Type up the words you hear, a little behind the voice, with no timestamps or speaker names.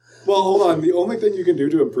Well, hold on. The only thing you can do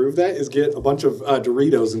to improve that is get a bunch of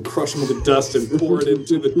Doritos and crush them with the dust and pour it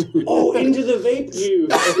into the... into the vape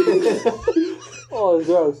juice. Oh, it's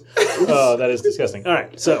gross. Oh, that is disgusting. All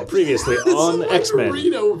right, so previously on X-Men.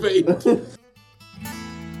 Dorito vape.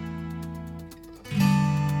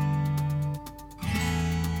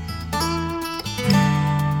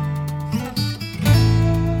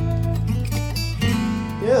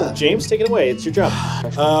 Yeah. James, take it away. It's your job.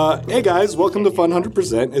 Hey guys, welcome to Fun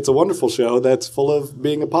 100%. It's a wonderful show that's full of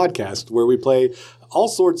being a podcast where we play all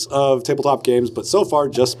sorts of tabletop games, but so far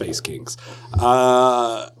just Space Kings.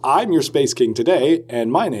 I'm your Space King today,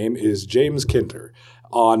 and my name is James Kinter.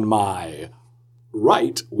 On my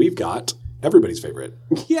right, we've got everybody's favorite.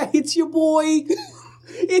 Yeah, it's your boy.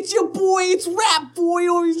 It's your boy. It's Rap Boy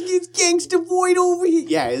over here. It's Gangsta Boy over here.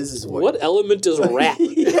 Yeah, this is What element is rap?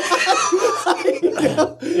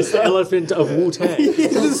 It's the elephant of Wu-Tang.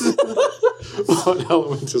 What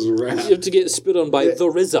element is rap? You have to get spit on by the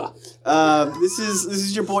RZA. This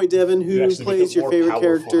is your boy Devin, You who actually plays become your more favorite powerful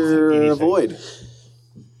than character, anything. Void.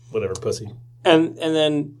 Whatever, pussy. And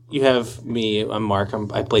then you have me. I'm Mark.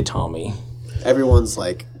 I play Tommy. Everyone's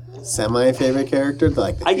like semi-favorite character.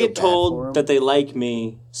 Like they I feel get bad for told him. that they like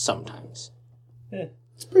me sometimes.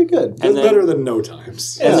 It's pretty good. That's then- better than no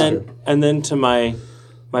times. And then to my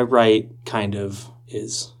right kind of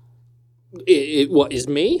is What is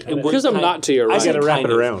me? Because I'm not to your I right. said gotta wrap kind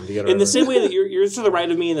it of. around. You gotta In the wrap it same way that you're to the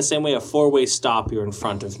right of me, in the same way a four-way stop, you're in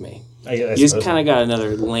front of me. I You just suppose. kind of got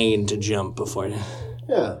another lane to jump before.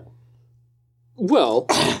 Yeah. Well,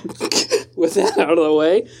 with that out of the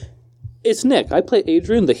way, it's Nick. I play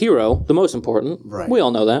Adrian, the hero, the most important. Right. We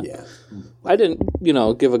all know that. Yeah. I didn't,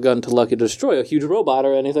 give a gun to Lucky to destroy a huge robot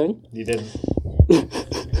or anything. You didn't.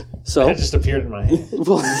 So, It just appeared in my hand.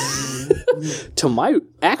 to my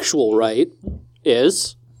actual right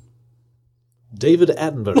is... David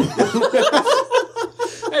Attenborough.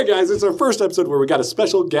 Hey guys, it's our first episode where we got a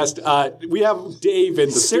special guest. We have Dave in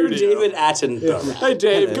the Sir studio. David Attenborough. Hey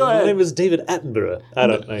Dave, go My ahead. name is David Attenborough. I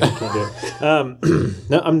can't do it.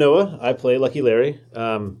 No, I'm Noah. I play Lucky Larry.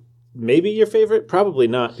 Maybe your favorite? Probably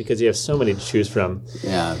not, because you have so many to choose from.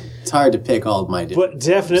 Yeah. It's hard to pick all of my different. But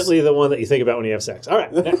definitely the one that you think about when you have sex. All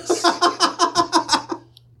right, next.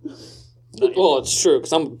 Well, it's true,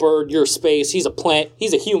 because I'm a bird, you're space, he's a plant,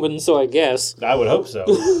 he's a human, so I guess. I would hope so.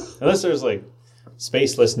 Unless there's,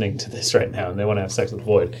 space listening to this right now and they want to have sex with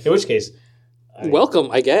Void. In which case, Welcome,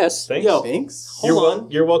 I guess. thanks. Yo, Thanks.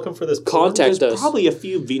 You're welcome for this. Contact there's us. probably a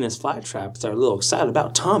few Venus flytraps that are a little excited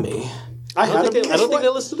about Tommy. I I don't think Venus they fly-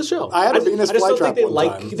 listen to the show. I had a Venus I just don't flytrap think they one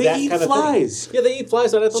like time. They that eat kind of flies. thing. Yeah, they eat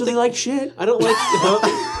flies, but I don't So think they like shit. I don't like.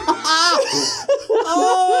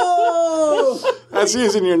 Oh! That's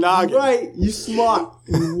using your noggin. Right. You smart.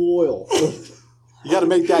 You loyal. You got to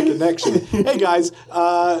make that connection. Hey guys,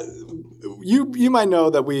 you might know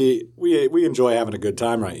that we enjoy having a good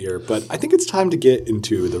time right here, but I think it's time to get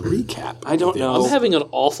into the recap. I don't know. I'm having an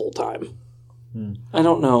awful time. I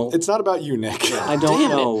don't know. It's not about you, Nick. I don't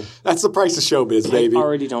know. That's the price of showbiz, baby. I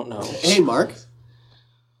already don't know. Hey, Mark.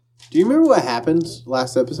 Do you remember what happened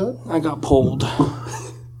last episode? I got pulled.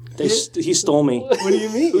 He stole me. What do you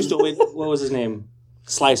mean? Who stole it? What was his name?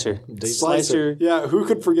 Slicer. Slicer. Yeah, who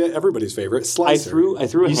could forget everybody's favorite? I Slicer. threw a You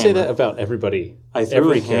hammer. say that about everybody. I threw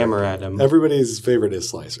every a hammer at him. Everybody's favorite is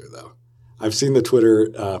Slicer, though. I've seen the Twitter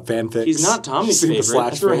fanfics. He's not Tommy's Seen the favorite. I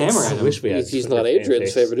slash threw a fics. hammer at I him. wish we had. He's some not fan Adrian's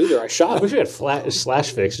fics. favorite either. I I shot wish him. we had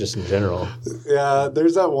slash fics just in general. Yeah,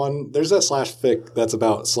 there's that slash fic that's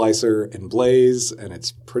about Slicer and Blaze, and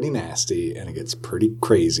it's pretty nasty, and it gets pretty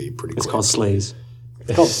crazy pretty It's quick. called Slays.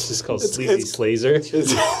 It's called Sleazy Slazer.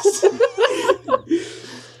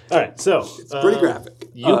 All right, so it's pretty graphic.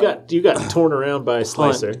 You got torn around by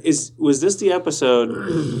Slicer. Was this the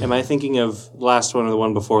episode? Am I thinking of last one or the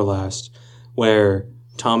one before last, where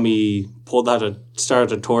Tommy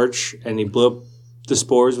started a torch and he blew up the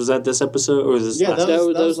spores? Was that this episode or was this? Yeah, last? That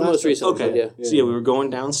was the last most recent Okay. one, yeah. So yeah, we were going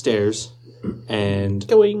downstairs, and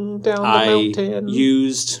Going down the I mountain.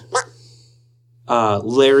 used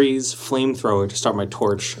Larry's flamethrower to start my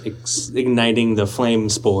torch, igniting the flame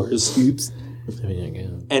spores. Oops.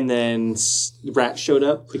 And then Rat showed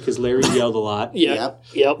up because Larry yelled a lot. Yep.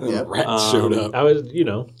 Rat showed up. I was,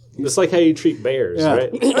 it's like how you treat bears,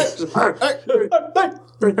 right?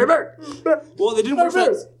 Well, it didn't work.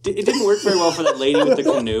 It didn't work very well for that lady with the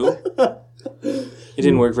canoe. It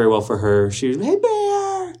didn't work very well for her. She was, "Hey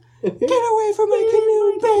bear, get away from my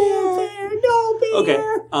canoe, bear! No bear!"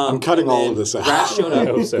 Okay, I'm cutting all of this out. Rat showed I up.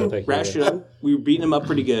 hope so. Thank you. Rat showed up. We were beating him up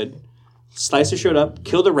pretty good. Slicer showed up,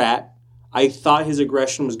 killed a rat. I thought his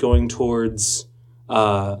aggression was going towards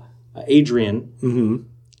Adrian. Mm-hmm.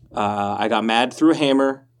 I got mad, threw a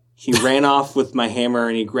hammer. He ran off with my hammer,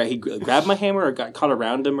 and he grabbed my hammer or got caught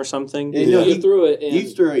around him or something. Yeah, no, He threw it, and You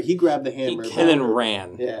threw it. He grabbed the hammer. And then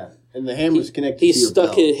ran. Yeah. And the hammer's connected he to your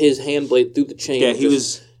stuck belt. his hand blade through the chain. Yeah, he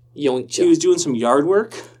was doing some yard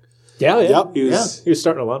work. Yeah, yeah. Yep. He was He was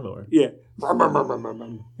starting a lawnmower. yeah.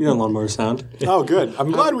 You know lawnmower sound. Oh, good.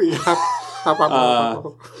 I'm glad we.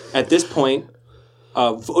 At this point,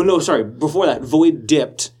 before that, Void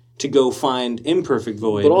dipped to go find Imperfect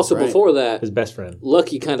Void. But also before that, His best friend.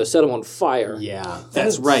 Lucky kind of set him on fire. Yeah.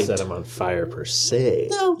 that's right. Set him on fire per se.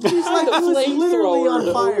 No, he's like a literally on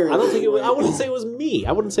flamethrower. fire. I don't think it was. I wouldn't say it was me.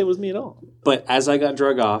 I wouldn't say it was me at all. But as I got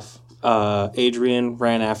drug off, Adrian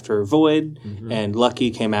ran after Void, and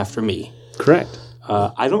Lucky came after me. Correct.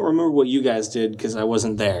 I don't remember what you guys did because I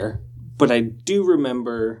wasn't there, but I do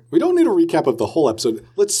remember. We don't need a recap of the whole episode.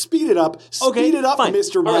 Let's speed it up. Speed it up, fine.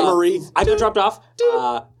 Mr. All right. Memory. I got dropped off.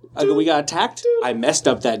 We got attacked. I messed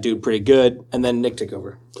up that dude pretty good, and then Nick took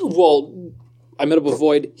over. Well, I met up with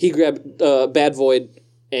Void. He grabbed Bad Void,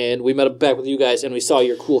 and we met up back with you guys, and we saw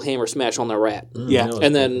your cool hammer smash on that rat. Yeah,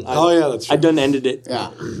 And then Oh, yeah, that's true. I done ended it.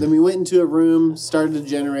 Yeah. Then we went into a room, started a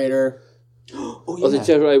generator. we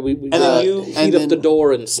then you- heat and up then- the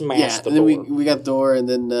door and smash Yeah. the And then door. we got the door, and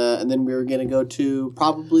then we were gonna go to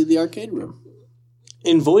probably the arcade room.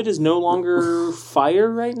 And Void is no longer fire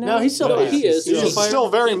right now. No, he's still No, he is. He's still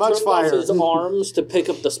very much turned off fire. his arms to pick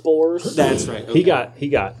up the spores. That's right. He got.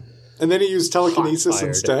 And then he used telekinesis Hot-fired.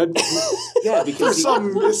 instead yeah for because he,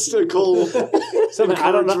 some mystical. Somehow,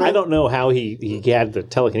 I don't know how he had the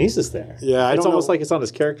telekinesis there. Yeah, I it's don't almost know. like it's on his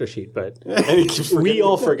character sheet, but And he keeps we forgetting.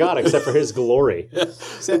 all forgot except for his glory.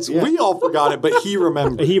 Yeah. We all forgot it, but he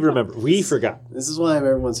remembered. He remembered. We forgot. This is why I'm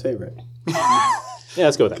everyone's favorite. Yeah,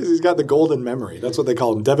 let's go with that. Because he's got the golden memory. That's what they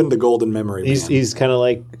call him. Devin the golden memory man. He's kind of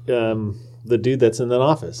like the dude that's in that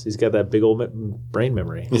office. He's got that big old brain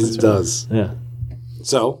memory. He does. Yeah,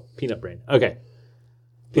 So, peanut brain. Okay.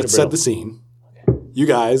 let's set the scene. You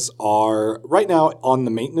guys are right now on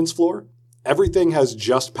the maintenance floor. Everything has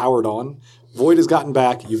just powered on. Void has gotten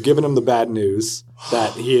back. You've given him the bad news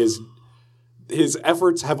that his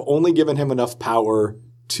efforts have only given him enough power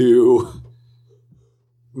to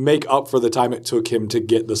make up for the time it took him to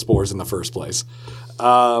get the spores in the first place.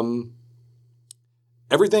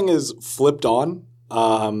 Everything is flipped on,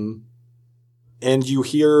 and you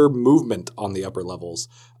hear movement on the upper levels.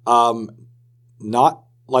 Not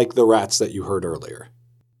like the rats that you heard earlier.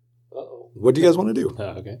 Uh-oh. What do you guys want to do? Oh,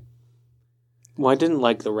 okay. well, I didn't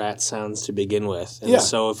like the rat sounds to begin with, and Yeah.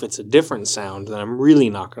 so if it's a different sound, then I'm really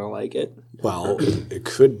not going to like it. Well, it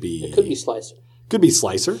could be Could be Slicer. could be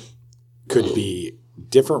Slicer, could be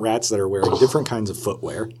different rats that are wearing different kinds of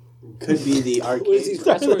footwear. Could be the What is he? arcade.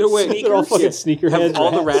 That's They're wearing They're all fucking sneakerheads. Have all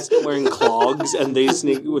the rats been wearing clogs and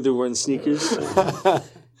they're wearing sneakers?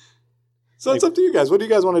 So it's up to you guys. What do you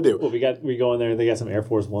guys want to do? Well, we go in there and they got some Air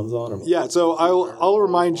Force Ones on. Or what? Yeah, so I'll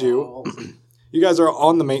remind you. You guys are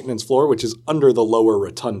on the maintenance floor, which is under the lower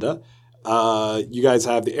rotunda. You guys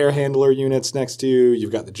have the air handler units next to you.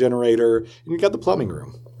 You've got the generator, and you've got the plumbing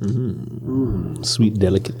room. Sweet,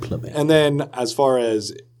 delicate plumbing. And then, as far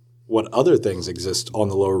as what other things exist on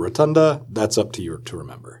the lower rotunda, that's up to you to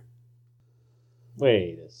remember.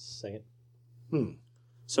 Wait a second.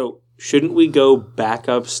 So shouldn't we go back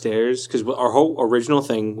upstairs? Because our whole original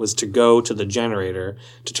thing was to go to the generator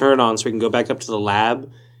to turn it on so we can go back up to the lab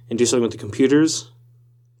and do something with the computers.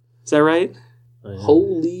 Is that right?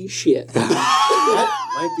 Holy shit. That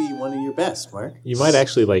might be one of your best, Mark. You might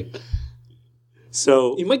actually like.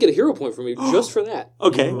 So You might get a hero point from me just for that.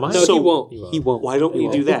 okay, might. No, so he won't. You He won't. why don't we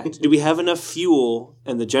do that? Do we have enough fuel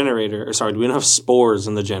in the generator? Or sorry, do we have enough spores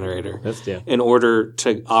in the generator? That's In order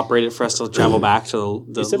to operate it for us to travel back to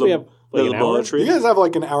the You said we have, like, an hour? laboratory. You guys have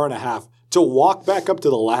like an hour and a half. To walk back up to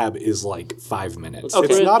the lab is like 5 minutes.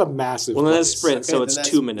 Okay. It's not a massive Well, then that's place. sprint, so Okay, it's then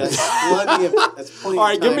 2 minutes. That's plenty of All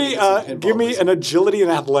right, give me an agility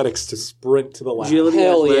and athletics to sprint to the lab. Agility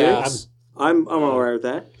Hell athletics. I'm alright with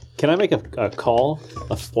that. Can I make a call?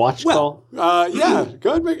 A watch call? Yeah,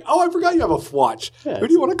 go ahead. I forgot you have a watch. Yeah, Who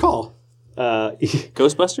do you want to call?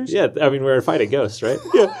 Ghostbusters? Yeah, I mean, we're fighting ghosts, right?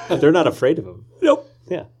 Yeah. They're not afraid of them. Nope.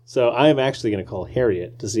 Yeah. So I am actually going to call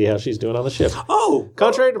Harriet to see how she's doing on the ship. Oh,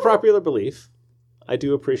 Contrary to popular belief, I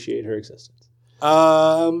do appreciate her existence.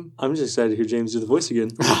 I'm just excited to hear James do the voice again.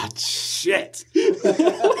 Shit.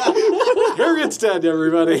 Harriet's dead,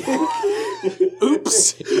 everybody.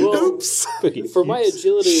 Oops. Oops. For my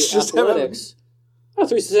agility Just have athletics,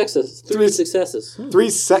 3 successes. 3 successes. 3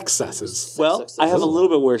 successes. Well, I have a little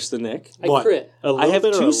bit worse than Nick. I What? crit. A I little have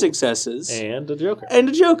bit 2 of- successes and a Joker. and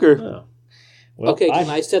a Joker. Oh. Well, Okay, can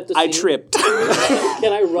I set the scene? I tripped.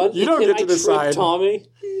 Can I run? You don't can get to I decide. Trip Tommy?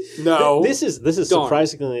 No. This is Darn.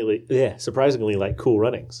 surprisingly like Cool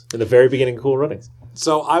Runnings. In the very beginning of Cool Runnings.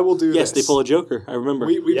 So I will do Yes, this. they pull a Joker. I remember.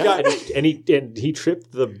 We've got. and he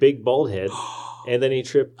tripped the big bald head, and then he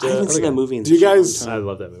tripped. I haven't other seen guy. that movie in Do you such a long guys- time. I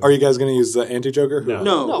love that movie. Are you guys going to use the anti-Joker? No.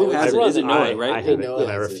 No, who No, has it? it's Is it Noah, I right? have it, Noah and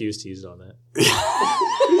I has it. refuse to use it on that.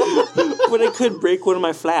 But it could break one of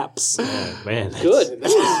my flaps. Oh, man, Good. That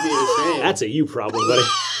would be a shame. That's a you problem, buddy.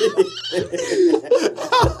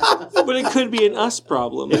 But it could be an us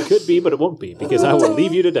problem. It could be, but it won't be because I will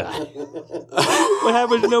leave you to die. What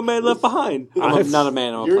happens to No Man Left Behind? I'm not a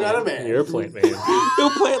man. I'm You're a not plant. a man. You're a plant man. No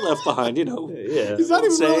plant left behind, you know. Yeah. He's not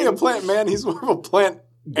even Same. really a plant man. He's more of a plant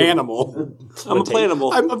animal. I'm a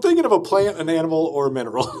plantable. I'm thinking of a plant, an animal, or a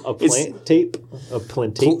mineral. A plant tape? A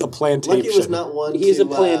plant tape? A plantation. Lucky was not one He's to a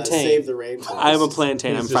plantain. save the rainforest. I am a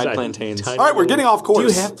plantain. I'm He's fried just a plantains. tiny All right, we're getting off Do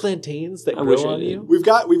course. you have plantains that wish grow I on did. you? We've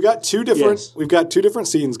got two different Yes. we've got two different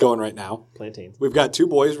scenes going right now. Plantains. We've got two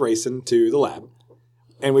boys racing to the lab,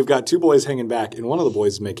 and we've got two boys hanging back, and one of the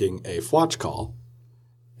boys is making a Fwatch call.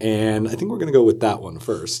 And I think we're going to go with that one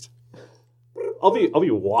first. I'll be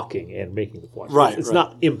walking and making the flash. Right, It's right.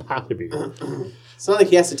 not impossible. It's not like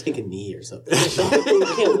he has to take a knee or something. You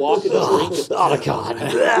can't walk in the drink. Oh God!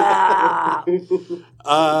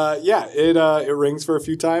 Yeah, it rings for a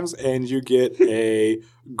few times, and you get a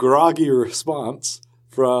groggy response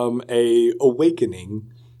from a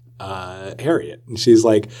awakening Harriet, and she's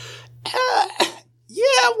like,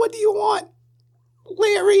 "Yeah, what do you want,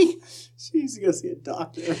 Larry? She's gonna see a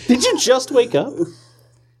doctor. Did you just wake up?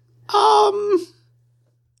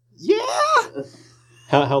 Yeah."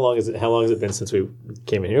 How long is it? How long has it been since we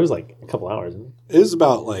came in here? It was like a couple hours. Isn't it? It was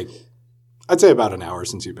about I'd say about an hour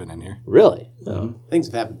since you've been in here. Really? Oh, Things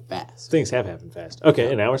have happened fast. things have happened fast.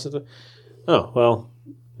 Okay, an hour since. Oh well.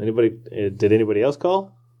 Anybody? Did anybody else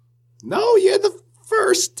call? No, you're the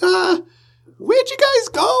first. Where'd you guys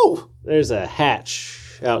go? There's a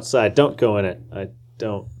hatch outside. Don't go in it.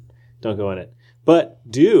 Don't go in it. But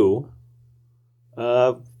do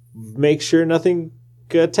make sure nothing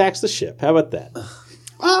attacks the ship. How about that?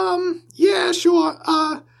 Yeah, sure.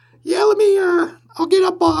 Yeah, let me, I'll get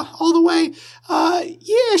up, all the way.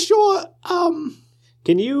 Yeah, sure.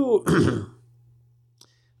 Can you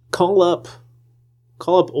call up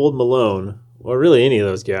Old Malone, or really any of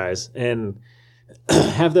those guys, and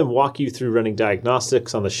have them walk you through running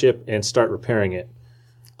diagnostics on the ship and start repairing it?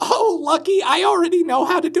 Oh, Lucky, I already know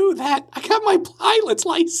how to do that. I got my pilot's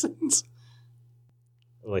license.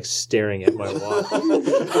 Like staring at my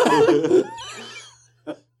watch.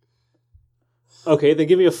 Okay, then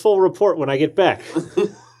give me a full report when I get back.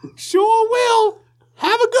 Sure will.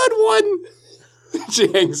 Have a good one.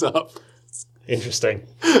 She hangs up. Interesting.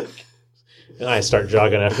 And I start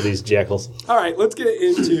jogging after these jackals. All right, let's get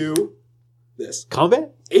into this.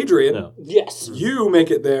 Combat? Adrian, No. Yes. you make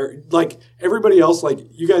it there. Like, everybody else, like,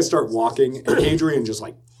 you guys start walking, and Adrian just,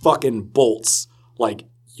 like, fucking bolts. Like,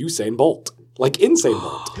 Usain Bolt. Like, Insane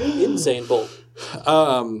Bolt. Insane Bolt.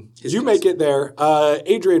 You make it there.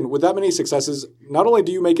 Adrian, with that many successes, not only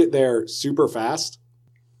do you make it there super fast,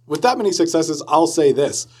 with that many successes, I'll say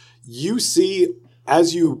this. You see,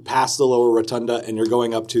 as you pass the lower rotunda and you're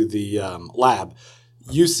going up to the lab,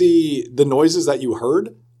 you see the noises that you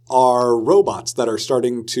heard are robots that are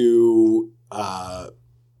starting to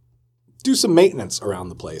do some maintenance around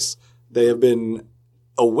the place. They have been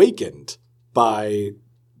awakened by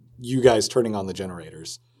you guys turning on the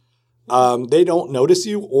generators. They don't notice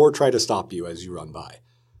you or try to stop you as you run by.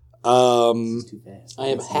 Too fast. I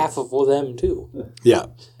am half of them too. Yeah.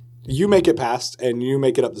 You make it past and you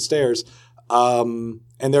make it up the stairs, and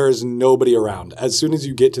there is nobody around. As soon as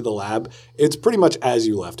you get to the lab, it's pretty much as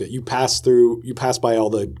you left it. You pass by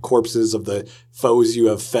all the corpses of the foes you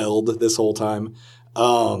have felled this whole time,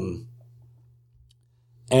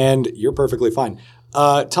 and you're perfectly fine.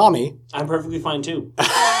 Tommy, I'm perfectly fine too.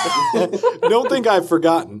 don't think I've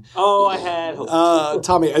forgotten. Oh, I had hope.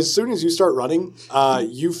 Tommy, as soon as you start running,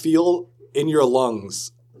 you feel in your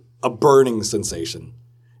lungs a burning sensation.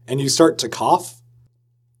 And you start to cough.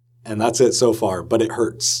 And that's it so far. But it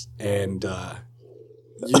hurts. And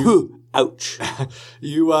you... Ouch.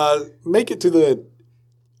 You make it to the...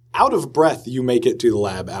 Out of breath, you make it to the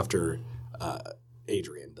lab after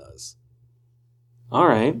Adrian does. All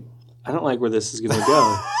right. I don't like where this is going to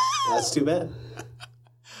go. That's too bad.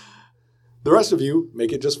 The rest of you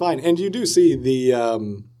make it just fine. And you do see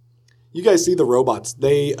the... you guys see the robots.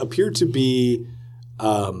 They appear to be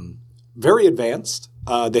very advanced.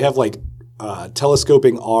 They have like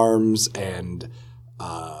telescoping arms and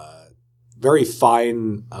very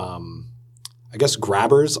fine, I guess,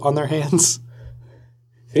 grabbers on their hands.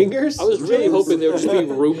 Fingers? I was really hoping they were just being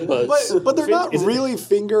Roombas. But they're not really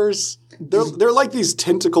fingers. They're like these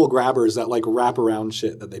tentacle grabbers that like wrap around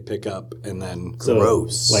shit that they pick up and then So,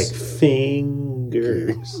 Gross. Like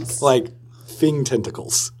fingers. like fing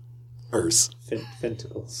tentacles.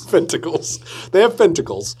 Fenticles. Fenticles. They have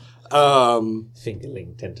fenticles.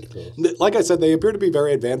 Fingerling tentacles. Like I said, they appear to be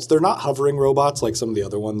very advanced. They're not hovering robots like some of the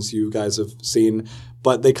other ones you guys have seen,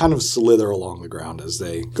 but they kind of slither along the ground as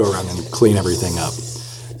they go around and clean everything up.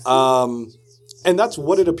 And that's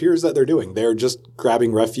what it appears that they're doing. They're just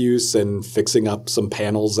grabbing refuse and fixing up some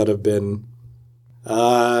panels that have been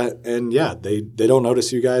and yeah, they don't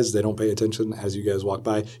notice you guys. They don't pay attention as you guys walk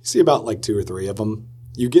by. You see about like 2 or 3 of them.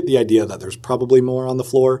 You get the idea that there's probably more on the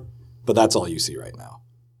floor, but that's all you see right now.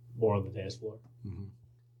 More on the dance floor.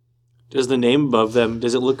 Does the name above them,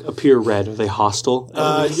 does it appear red? Are they hostile?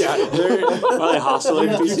 Yeah. Are they hostile?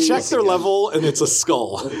 You check their level and it's a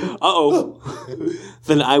skull. Uh-oh.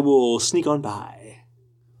 Then I will sneak on by.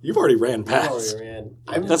 You've already ran past.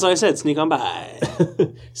 That's what I said, sneak on by.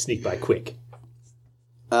 Sneak by quick.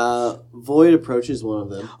 Void approaches one of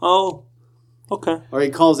them. Oh, okay. Or he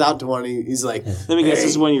calls out to one. He's like, Let me guess,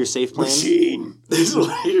 this is one of your safe plans? machine. This is one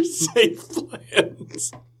of your safe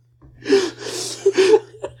plans.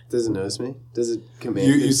 Does it notice me? Does it command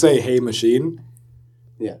You me? say, hey, machine.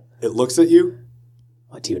 Yeah. It looks at you,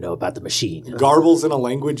 What do you know about the machine? garbles in a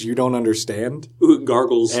language you don't understand, Ooh,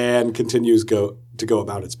 gargles. and continues to go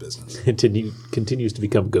about its business. Continues to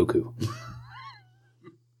become Goku.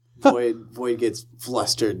 Void gets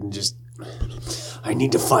flustered and just, I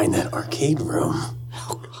need to find that arcade room.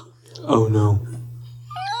 Oh, no.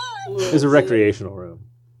 It's a recreational room.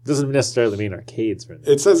 Doesn't necessarily mean arcades are in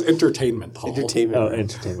there. It says entertainment hall. Entertainment Oh, room.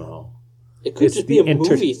 entertainment hall. It could It's just be a the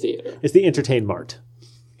movie theater. It's the Entertain Mart.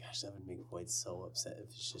 Gosh, that would make Void so upset if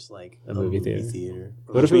it's just like A movie theater.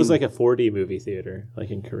 Or What if it was like a 4D movie theater, like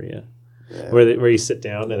in Korea? Where you sit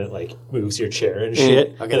down and it like moves your chair and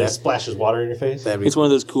shit, Okay, and it that- splashes water in your face. That'd be It's one of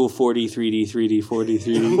those cool 4D, 3D, 3D, 4D,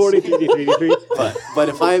 3D. 4D, 3D, 3D, 3D. But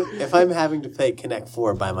if I'm having to play Connect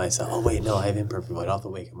 4 by myself, oh wait, no, I have Imperfect Void. I'll have to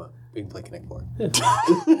wake him up. We can play Connect 4.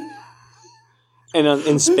 And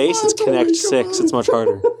in space, it's Connect 6. It's much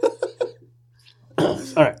harder. All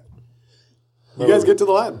right. You guys get to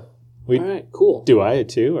the lab. All right, cool. Do I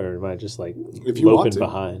too, or am I just like If you want loping to.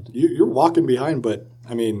 behind? You're walking behind, but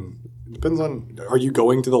I mean, it depends on. Are you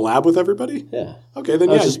going to the lab with everybody? Yeah. Okay, then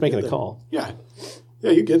I yeah. was just you making get a there. call. Yeah.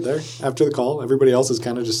 Yeah, you get there after the call. Everybody else is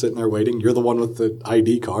kind of just sitting there waiting. You're the one with the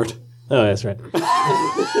ID card. Oh, that's right.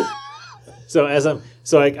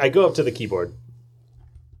 I go up to the keyboard.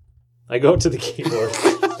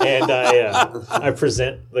 And I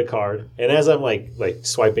present the card. And as I'm like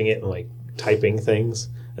swiping it and like typing things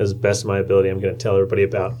as best of my ability, I'm going to tell everybody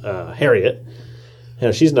about Harriet. You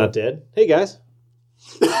know, she's not dead. Hey guys,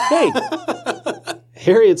 Hey.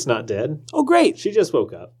 Harriet's not dead. Oh, great. She just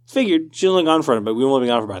woke up. Figured she's only gone for it, but we've only been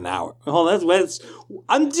gone for about an hour. Hold on, that's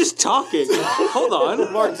I'm just talking. Hold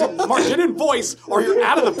on. Mark, get in voice, or you're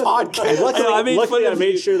out of the podcast. Luckily, I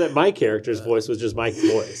made sure that my character's voice was just my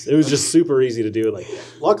voice. It was just super easy to do it like that.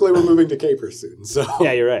 Luckily, we're moving to Capers soon, so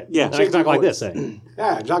Yeah, you're right. Yeah. And I can talk like this. Eh?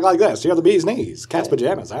 yeah, talk like this. You have the bee's knees, cat's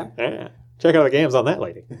pajamas, huh? Yeah. Check out the games on that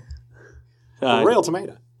lady. Real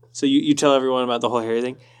tomato. So you tell everyone about the whole Harry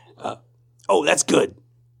thing. Oh, that's good.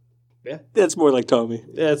 Yeah. That's more like Tommy.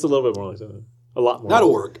 Yeah, it's a little bit more like that. A lot more.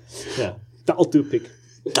 That'll work. Yeah. That'll do, pick.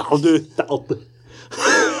 That'll do. That'll do.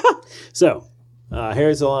 So,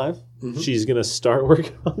 Harriet's alive. Mm-hmm. She's going to start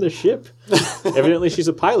working on the ship. Evidently, she's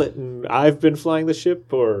a pilot, and I've been flying the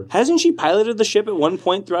ship, or... Hasn't she piloted the ship at one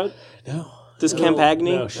point throughout this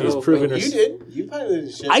Campagni? No, she's proven her... You did. You piloted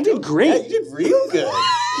the ship. I did great. Yeah, you did real good.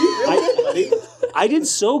 You did real good, buddy. I did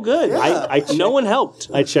so good. No one helped.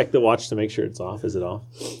 I checked the watch to make sure it's off. Is it off?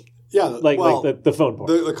 Yeah, Like the phone part.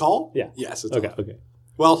 the call? Yeah. Yes, it's Okay, off. okay.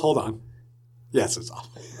 Well, hold on. Yes, it's off.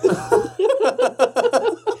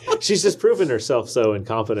 She's just proven herself so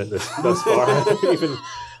incompetent thus far. I haven't even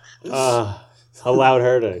allowed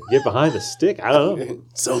her to get behind the stick. I don't know.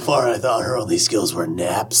 So far, I thought her only skills were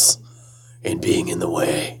naps and being in the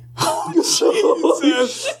way. I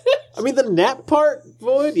mean, the nap part,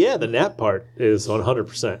 Void? Yeah, the nap part is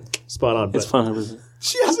 100% spot on. It's But, 100%.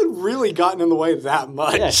 She hasn't really gotten in the way that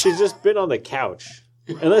much. yeah, she's just been on the couch.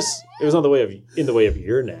 Unless it was in the way of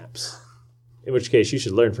your naps. In which case, you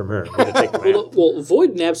should learn from her how to take a nap. Well,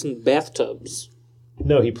 Void naps in bathtubs.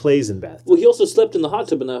 No, he plays in bath. Well, he also slept in the hot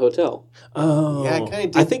tub in that hotel. Oh, Yeah, I kinda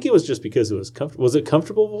did. I think it was just because it was comfortable. Was it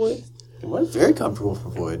comfortable, Void? It was very comfortable for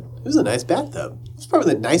Void. It was a nice bathtub. It was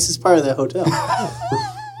probably the nicest part of that hotel.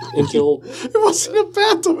 until It wasn't a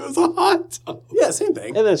bathtub, it was a hot tub. Yeah, same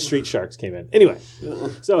thing. And then street sharks came in. Anyway,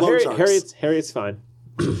 so Loan sharks. Harriet's fine.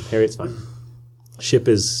 Harriet's fine. Ship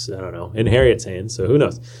is, I don't know, in Harriet's hands, so who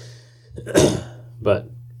knows. But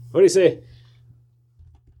what do you say?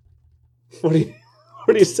 What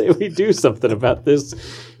do you say we do something about this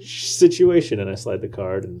situation? And I slide the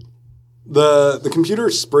card and The computer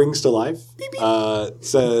springs to life.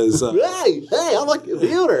 Says, Hey, I'm a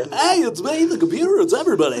computer. "Hey, it's me, the computer. It's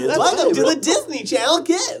everybody. It's Welcome to the Disney Channel,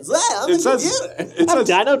 kids. Hey, I'm It the says, computer. it says,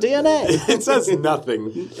 Dino DNA. it says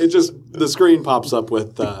nothing. It just the screen pops up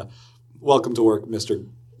with "Welcome to work, Mr.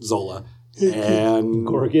 Zola." And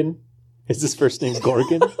Gorgon. Is his first name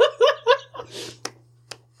Gorgon?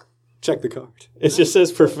 check the card. It just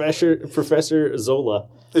says Professor Zola.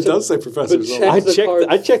 It does say Professor Zola. I the checked. card.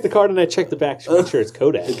 I checked the card and I checked the back to make sure it's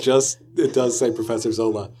Kodak. It does say Professor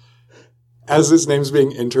Zola. As his name's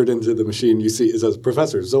being entered into the machine, you see it says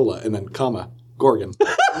Professor Zola and then comma Gorgon.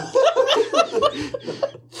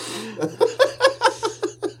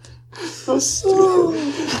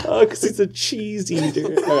 Oh, because he's a cheese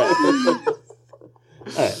eater. All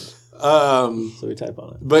right. So we type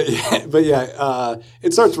on it. But yeah,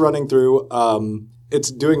 it starts running through. It's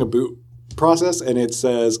doing a boot process, and it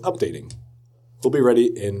says updating. We'll be ready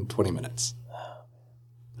in 20 minutes.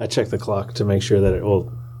 I checked the clock to make sure that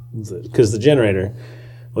because the generator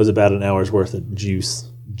was about an hour's worth of juice.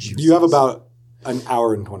 You have about an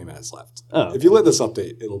hour and 20 minutes left. Oh. If you let this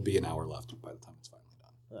update, it'll be an hour left by the time it's finally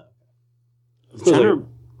done.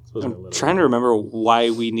 I'm trying to remember why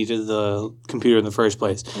we needed the computer in the first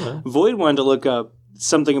place. Void wanted to look up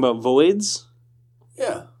something about voids.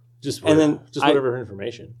 Yeah. Just And then whatever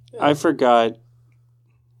information. I forgot.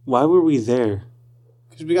 Why were we there?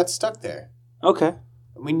 Because we got stuck there. Okay.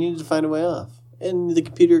 We needed to find a way off. And the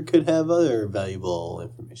computer could have other valuable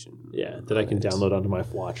information. Yeah, that I can download onto my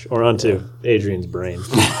watch or onto Adrian's brain.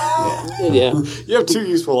 yeah. You have two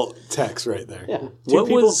useful techs right there. Yeah. What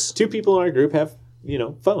was- two people in our group have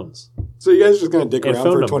phones. So you guys are just going to dick And around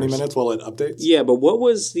phone for 20 numbers. minutes while it updates? Yeah, but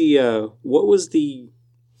what's the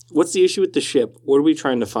issue with the ship? What are we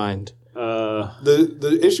trying to find?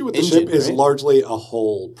 The issue with the Engine, ship is right? largely a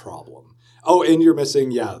hull problem. Oh, and you're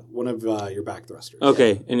missing, one of your back thrusters.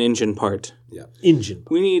 Okay, an engine part. Engine.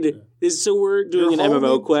 We need so we're doing an Your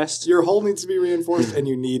hull MMO quest. Your hull needs to be reinforced, and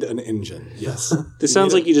you need an engine. Yes. This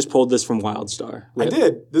sounds like you just pulled this from WildStar. I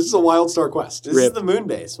did. This is a Wildstar quest. This is the moon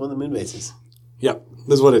base, one of the moon bases. Yep.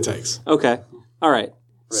 This is what it takes. Okay. All right.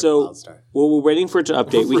 So WildStar. well, we're waiting for it to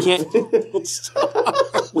update.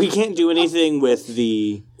 We can't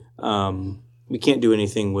do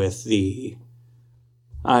anything with the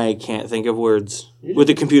I can't think of words with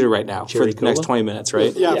the computer right now for the next 20 minutes,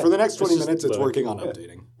 right? Yeah, Yeah. for the next 20 It's just minutes, it's the- working on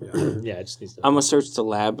updating. Yeah. Yeah, it just needs to. I'm gonna search the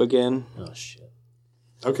lab again. Oh shit!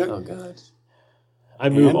 Okay. Oh, God. I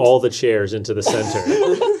move And? all the chairs into the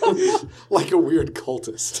center. Like a weird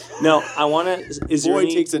cultist. No, I want to. Is there Boy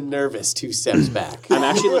any? takes a nervous 2 steps back. I'm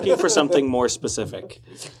actually looking for something more specific.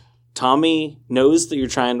 Tommy knows that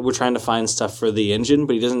we're trying to find stuff for the engine,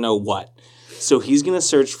 but he doesn't know what. So he's gonna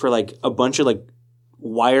search for like a bunch of like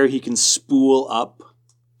wire he can spool up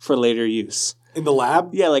for later use. In the lab?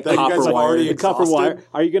 Yeah, like that you copper guys have wire. already The copper exhausted? wire.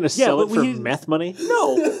 Are you going to sell but it for we- meth money?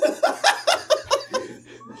 No.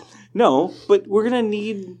 No, but we're gonna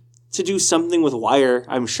need to do something with wire,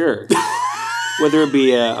 I'm sure. Whether it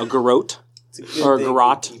be a garrote or a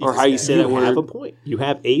garrote, or how you say that You have a word. point. You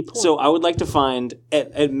have a point. So I would like to find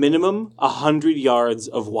at minimum 100 yards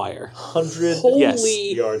of wire. 100. Yes.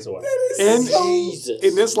 yards away. And Jesus.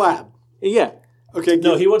 in this lab. Yeah. Okay,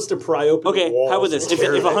 No, he wants to pry open. Okay, the walls how about this? and If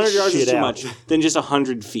tear 100 that yards is shit too out. much, then just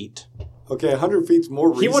 100 feet. Okay, 100 feet's more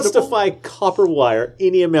reasonable. He wants to find copper wire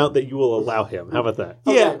any amount that you will allow him. How about that?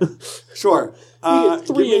 Yeah. Sure. get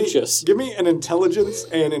 3 give me- inches. Give me an intelligence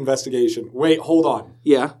and investigation. Wait, hold on.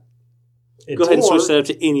 Yeah. Go ahead and Or- switch that up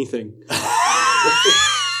to anything.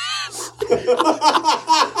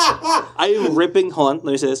 I am ripping. Hold on,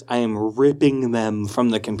 let me say this. I am ripping them from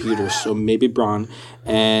the computer. So maybe Braun,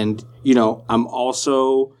 and I'm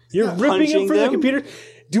also You're ripping punching him from the them. computer.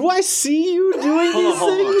 Do I see you doing Hold these on,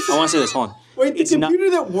 hold on. things? I want to say this. Hold on. Wait, the computer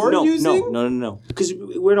that we're using? No. Because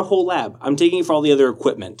we're in a whole lab. I'm taking it for all the other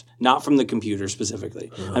equipment, not from the computer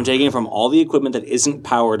specifically. I'm taking it from all the equipment that isn't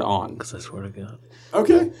powered on. I swear to God.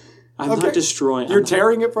 Okay. I'm not destroying. You're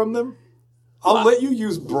tearing it from them? I'll let you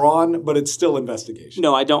use brawn, but it's still investigation.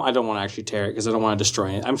 No, I don't want to actually tear it because I don't want to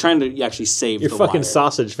destroy it. I'm trying to actually save Your the fucking wire.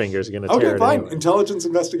 sausage fingers are going to tear Okay, it fine. anyway. Intelligence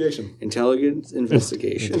investigation. Intelligence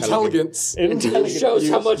investigation. Intelligence. It shows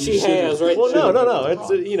how much he has, right? Well, no.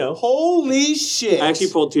 It's, Holy shit. I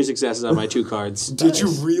actually pulled 2 successes on my 2 cards. Did you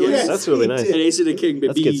really? Yes. That's really he nice. did. An ace and a king, baby.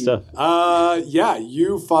 That's good stuff. Yeah,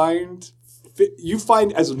 you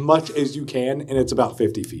find as much as you can, and it's about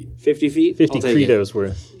 50 feet. 50 feet? 50 I'll take it. credos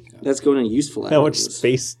worth. That's going in useful How much items.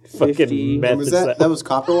 space fucking 50. meth Was is that? That was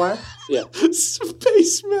copper wire? Yeah.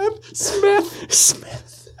 Space Smith.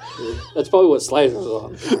 Smith. That's probably what Slicer's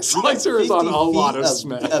on. Slicer is on 50 a lot feet of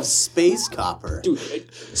Smith. of space copper. Dude,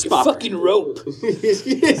 fucking rope. This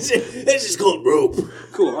is called rope.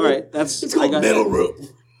 Cool. All right. That's It's called metal rope.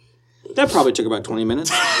 That probably took about 20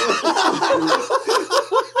 minutes.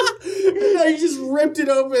 No, you just ripped it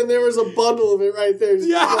open. There was a bundle of it right there.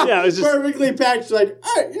 Yeah, it was just perfectly packaged. Like,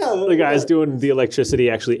 all right, yeah. the guys doing the electricity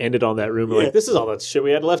actually ended on that room. They're like, this is all that shit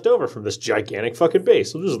we had left over from this gigantic fucking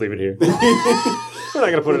base. We'll just leave it here. We're not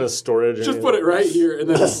going to put it in storage. or Just anything. put it right here and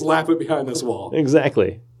then slap it behind this wall.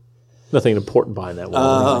 Exactly. Nothing important behind that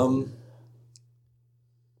wall.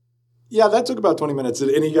 Yeah, that took about 20 minutes.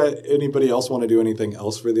 Did anybody else want to do anything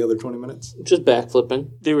else for the other 20 minutes? Just backflipping.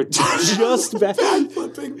 They were Just back.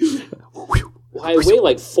 Flipping. I weigh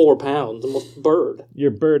like 4 pounds. I'm a bird.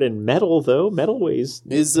 Your bird in metal, though. Metal weighs.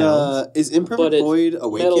 Is But Imperfect it's Void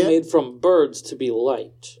awake metal yet? made from birds to be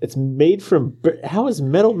light. It's made from. How is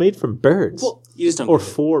metal made from birds? Well, you just don't. Or get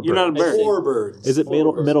it. for You're not a birds. bird. 4 birds. Is it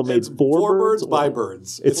metal made It's for birds or- by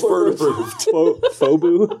birds. It's It's bird approved.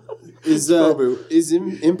 Fobu? Is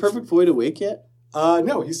Imperfect Void awake yet?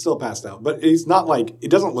 No, he's still passed out, but he's not like it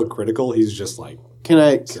doesn't look critical. He's just like, Can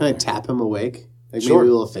I tap him awake? Like Sure. maybe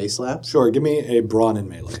a little face slap? sure, give me a brawn in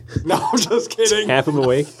melee. No, I'm just kidding. Half him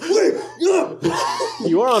awake.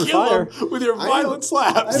 You are on Kill fire. him with your violent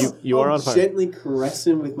slaps. You are I'll on fire. Gently caress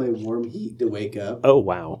him with my warm heat to wake up. Oh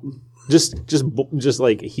wow! Just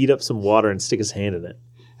like heat up some water and stick his hand in it.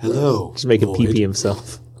 Hello. Just make him Void. pee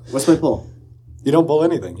himself. What's my pull? You don't pull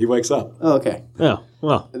anything. He wakes up. Oh, okay. Oh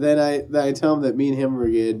well. And then I tell him that me and him are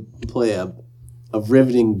going to play a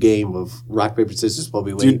riveting game of rock, paper, scissors while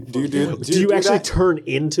we wait. Do Do you actually that? turn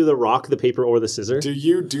into the rock, the paper, or the scissor? Do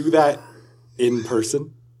you do that in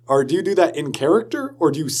person? Or do you do that in character?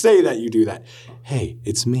 Or do you say that you do that? Hey,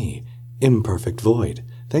 it's me, Imperfect Void.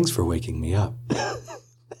 Thanks for waking me up.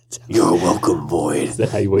 You're welcome, Void. Is that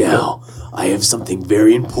how you wake up? Now, I have something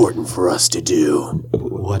very important for us to do.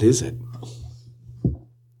 What is it?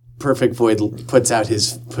 Perfect Void puts out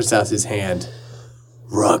his hand.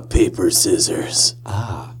 Rock, paper, scissors.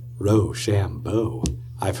 Ah, Rochambeau.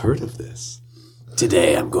 I've heard of this.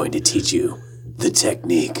 Today I'm going to teach you the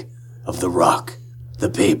technique of the rock, the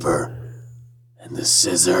paper, and the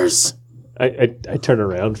scissors. I turn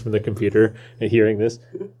around from the computer and hearing this.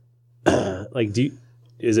 Like,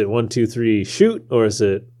 is it 1, 2, 3 shoot, or is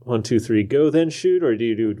it 1, 2, 3 go then shoot, or do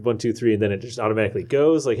you do 1, 2, 3 and then it just automatically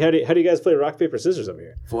goes? Like, how do you guys play rock paper scissors over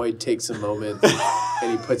here? Void takes a moment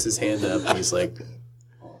and he puts his hand up and he's like,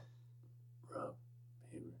 rock,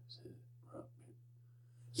 paper, scissors, rock, paper.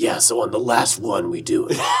 Yeah, so on the last one we do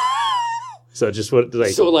it. So just what like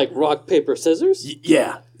So like rock, paper, scissors?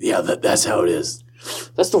 Yeah, that's how it is.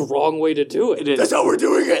 That's the wrong way to do it. That's how we're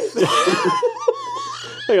doing it.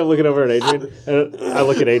 like I'm looking over at Adrian, and I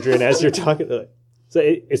look at Adrian as you're talking. So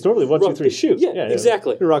it's normally 1, 2, 3 shoot. Yeah,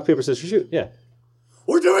 exactly. Rock paper scissors shoot. Yeah.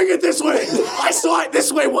 We're doing it this way. I saw it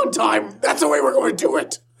this way one time. That's the way we're going to do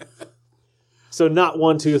it. So not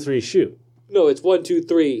 1, 2, 3 shoot. No, it's 1, 2,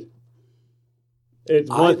 3.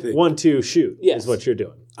 It's I think- 1, 2 shoot. Yes. Is what you're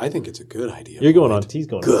doing. I think it's a good idea. You're going on. He's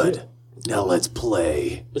going on. Good. Now let's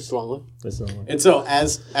play. It's the wrong way. That's not one. And so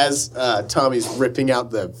as Tommy's ripping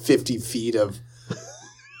out the 50 feet of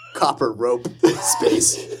copper rope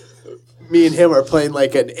space, me and him are playing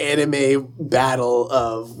like an anime battle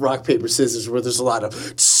of rock, paper, scissors where there's a lot of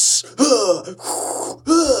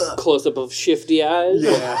Close up of shifty eyes.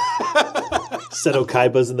 yeah. Seto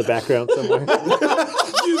Kaiba's in the background somewhere.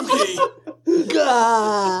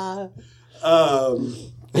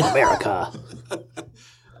 America.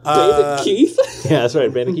 David Keith. Yeah, that's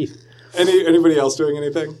right. Brandon Keith. Anybody else doing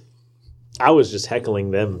anything? I was just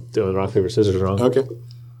heckling them doing rock, paper, scissors wrong. Okay.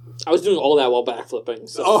 I was doing all that while backflipping.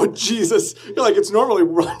 So. Oh Jesus! You're like it's normally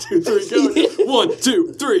 1, 2, 3 go. 1,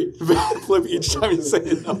 2, 3. Flip each time you say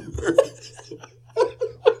a number.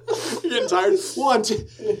 You're getting tired. 1, 2,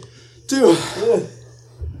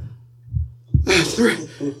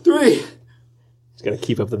 3. Just got to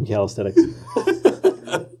keep up them calisthenics.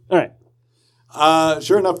 All right.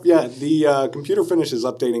 Sure enough, yeah, the computer finishes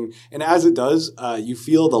updating, and as it does, you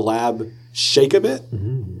feel the lab shake a bit.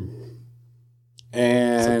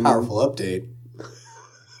 And Powerful update.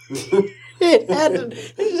 It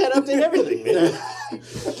just had to update everything, man.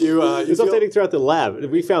 you It's feel- updating throughout the lab.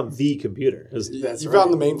 We found the computer. It was That's you right.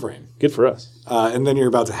 found the mainframe, good for us. and then you're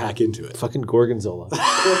about to hack into it. Fucking Gorgonzola.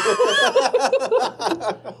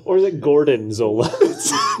 Or is it Gordon Zola?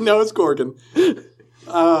 No, it's Gorgon. He's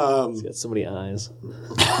got so many eyes.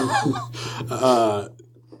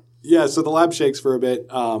 Yeah, so the lab shakes for a bit.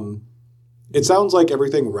 It sounds like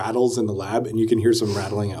everything rattles in the lab, and you can hear some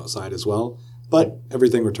rattling outside as well. But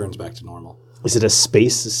everything returns back to normal. Is it a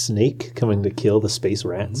space snake coming to kill the space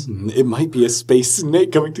rats? It might be a space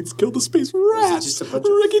snake coming to kill the space rats. just a bunch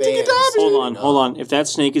of Rickety-ticky-tacky. fans? Hold on. If that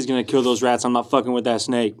snake is going to kill those rats, I'm not fucking with that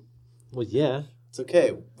snake. Well, yeah. It's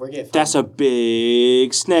okay. We're getting That's a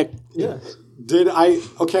big snake. Yeah. Did I?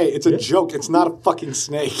 Okay, it's a joke. It's not a fucking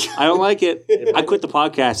snake. I don't like it. I quit the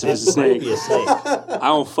podcast if it's a snake. Maybe a snake. I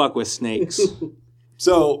don't fuck with snakes.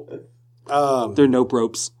 So, They're nope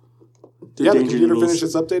ropes. They're yeah, the danger computer noodles.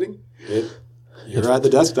 finishes updating. You're at the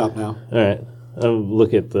desktop now. All right.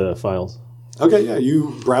 Look at the files. Okay, yeah,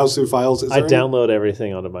 you browse through files. Is I there any- download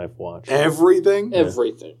everything onto my watch. everything.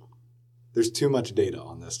 Everything. There's too much data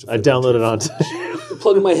on this. To I fit download into. it onto.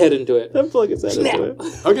 Plugging my head into it. I'm plugging that into it.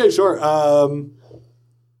 Okay, sure.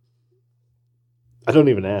 I don't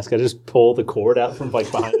even ask. I just pull the cord out from like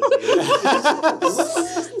behind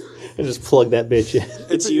the and just plug that bitch in.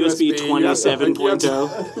 It's a USB USB.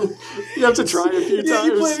 27.0. You have to try a few Yeah,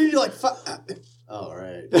 you play times. it, you're like, all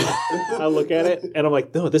right. I look at it and I'm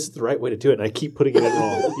like, no, this is the right way to do it. And I keep putting it in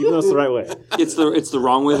wrong, even though it's the right way. It's the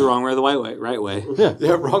wrong way, the right way.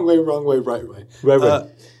 Yeah, wrong way, right way. Right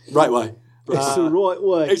way. Right way. It's the right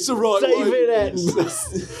way. It's the right David way.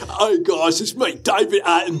 Attenborough. Hi guys, it's me, David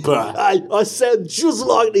Attenborough. I sound just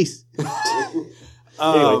like this.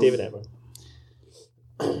 Anyway, David Attenborough.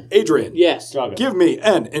 Adrian, Yes. Drago. give me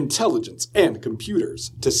an intelligence and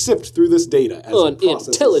computers to sift through this data as An it processes.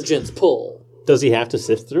 intelligence pull. Does he have to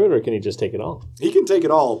sift through it, or can he just take it all? He can take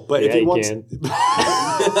it all, but if Yeah, he he wants, can.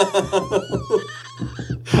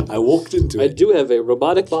 I walked into I it. do have a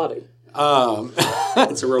robotic body.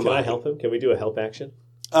 It's a Can robot. I help him? Can we do a help action?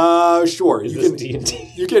 Sure. Is You this can,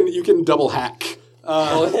 D&D? you can double hack.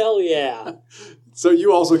 Oh, hell yeah. So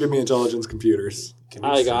you also give me intelligence computers.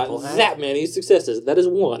 I got that many successes. That is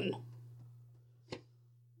one.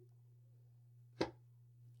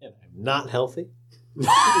 And I'm not healthy.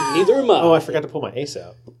 Neither am I. Oh, I forgot to pull my ace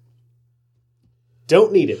out.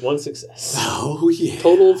 Don't need it. One success. Oh yeah.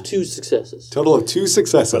 Total of 2 successes. Total of 2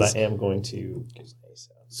 successes. But I am going to use my ace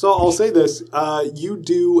out. So I'll say this: you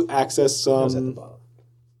do access I was at the some. bottom.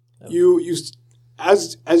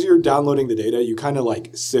 As you're downloading the data, you kind of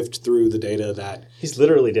like sift through the data that He's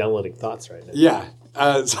literally downloading thoughts right now. yeah.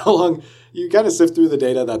 So long you kind of sift through the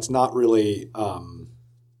data that's not really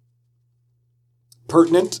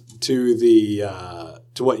pertinent to the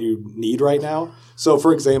to what you need right now. So,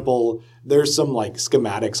 for example, there's some like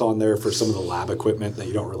schematics on there for some of the lab equipment that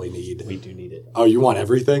you don't really need. We do need it. Oh, you want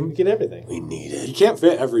everything? We get everything. We need it. He can't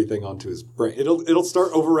fit everything onto his brain. It'll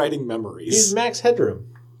start overwriting memories. He's max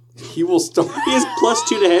headroom. He will start. He has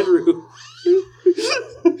 +2 to headroom.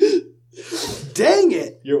 Dang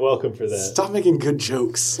it! You're welcome for that. Stop making good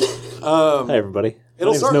jokes. Hi, everybody. It'll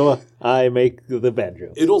My name's start- Noah. I make the bad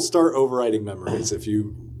joke. It'll start overwriting memories if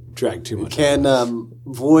you drag too much. Can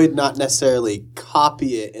Void not necessarily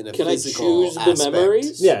copy it in a Can I physical choose the aspect?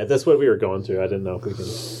 memories? Yeah, that's what we were going through. I didn't know if we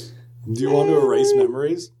can. Do you want to erase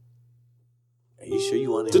memories? Are you sure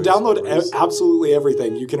you want To download absolutely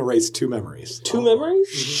everything, you can erase 2 memories. 2 memories?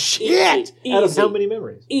 Shit! Easy. Out of how many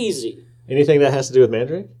memories? Easy. Anything that has to do with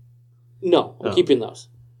Mandrake? No, I'm Oh. keeping those.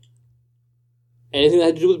 Anything that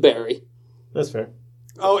had to do with Barry. That's fair.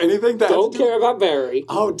 Oh, anything that. Don't care about Barry.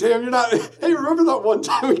 Oh, damn, you're not. Hey, remember that one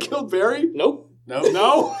time we killed Barry? Nope.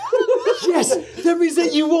 No? Yes, that means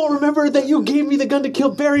that you won't remember that you gave me the gun to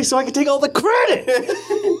kill Barry, so I can take all the credit.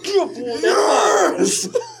 Yes!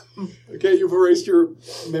 Okay, you've erased your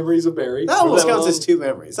memories of Barry. That almost counts as 2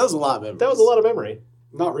 memories. That was a lot of memories. That was a lot of memory.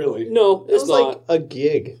 Not really. No, It it's was not. like a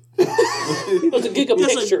gig. It was a gig of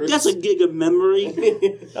pictures. That's a gig of memory.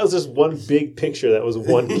 That was just one big picture. That was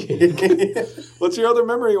one gig. What's your other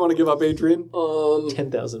memory you want to give up, Adrian?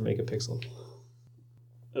 10,000 megapixel.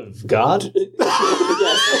 Of God?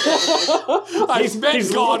 I've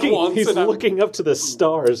met God looking, once. He's and I'm- looking up to the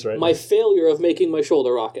stars right My now. failure of making my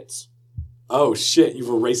shoulder rockets. Oh, shit, you've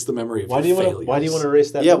erased the memory of Why do your you want failures. to? Why do you want to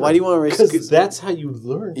erase that? Yeah, why do you want to erase Because that's how you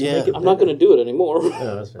learn. To Yeah. make it I'm not going to do it anymore.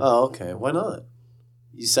 No, that's fair. Oh, okay. Why not?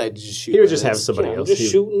 You decided to just shoot. He would just have weapons? somebody I'm else. just He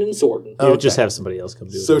shooting and sorting. would just have somebody else come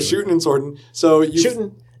do it. So shooting and sorting. So you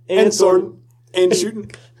Shooting and sorting and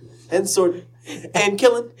shooting. and sword and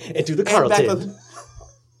killing and do the and Carlton. backflipping. All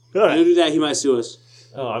If right. you do that, he might sue us.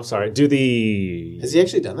 Oh, I'm sorry. Do the Has he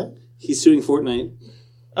actually done that? He's suing Fortnite.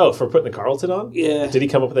 for putting the Carlton on? Yeah. Did he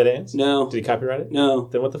come up with that dance? No. Did he copyright it? No.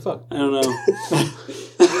 Then what the fuck? I don't know.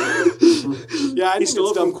 Yeah, I He think stole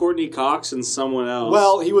it's it from dumb. Courtney Cox and someone else.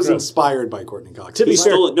 Well, he was Gross. inspired by Courtney Cox. To he be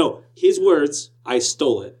fair, stole it. No, his words. I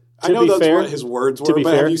stole it. I to know be that's fair- what his words to were, be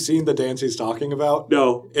but fair- have you seen the dance he's talking about?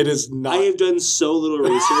 No. It is not. I have done so little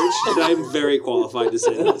research that I'm very qualified to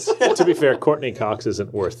say this. to be fair, Courtney Cox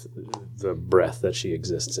isn't worth the breath that she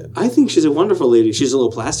exists in. I think she's a wonderful lady. She's a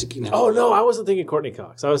little plasticky now. Oh no, I wasn't thinking Courtney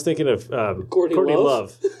Cox. I was thinking of Courtney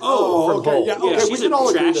Love. Oh, from okay. Hole. Yeah, Yeah, okay. We she's can a all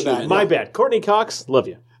agree trash to that. human. My bad. Courtney Cox, love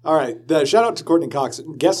you. All right. Shout out to Courtney Cox,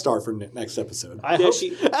 guest star for next episode. I Yeah, hope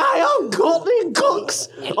she. I am Courtney Cox.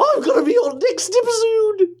 I'm gonna be on next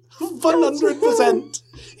episode. 100%.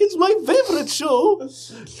 It's my favorite show.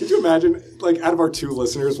 Could you imagine, like, out of our 2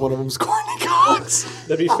 listeners, one of them's Courtney Cox?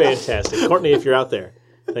 That'd be fantastic. Courtney, if you're out there,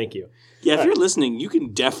 thank you. Yeah, if you're listening, you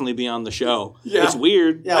can definitely be on the show. Yeah. It's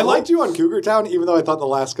weird. I liked you on Cougar Town, even though I thought the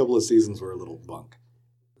last couple of seasons were a little bunk.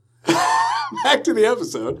 Back to the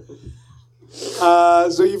episode.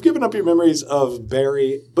 So you've given up your memories of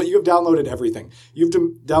Barry, but you have downloaded everything. You've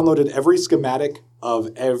downloaded every schematic of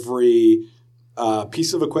every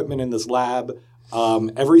piece of equipment in this lab,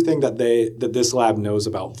 everything that this lab knows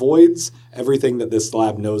about voids, everything that this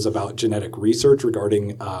lab knows about genetic research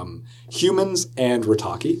regarding humans and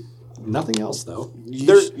Rataki. Nothing else, though.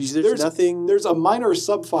 There's nothing. There's a minor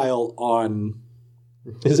subfile on.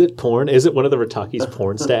 Is it porn? Is it one of the Rataki's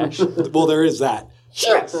porn stash? Well, there is that.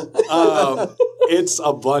 It's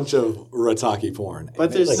a bunch of Rataki porn.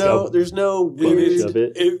 But there's Like no. a- There's no It weird. is- of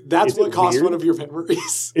it. that's Is what it cost weird? one of your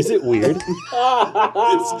memories. Is it weird?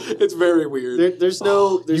 It's very weird. There's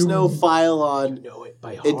no file on know it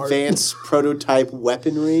by heart. advanced prototype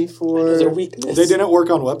weaponry for. There's a weakness. They didn't work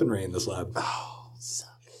on weaponry in this lab.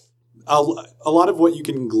 A lot of what you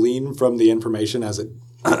can glean from the information as it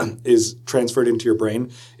is transferred into your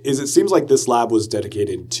brain is it seems like this lab was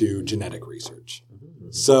dedicated to genetic research.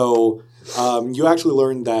 So you actually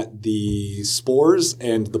learned that the spores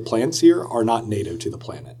and the plants here are not native to the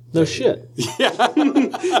planet. No shit.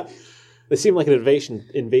 Yeah, They seem like an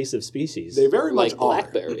invasive species. they very much like are.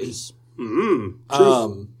 blackberries.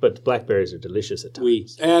 But blackberries are delicious at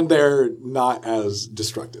times. And they're not as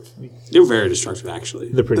destructive. They're very destructive, actually.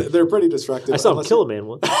 They're pretty. They're pretty destructive. I saw him unless kill a man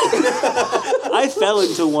once, I fell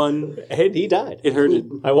into one. and he died. It hurted.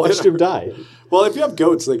 I watched him die. Well, if you have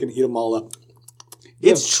goats, they can eat them all up.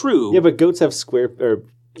 It's true. Yeah, but goats have square or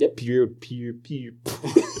Yep. pure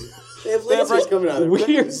They have lasers coming out of their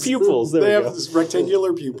weird pupils. There They we have go.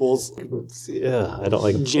 rectangular pupils. Yeah, I don't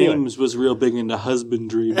like them. James was real big into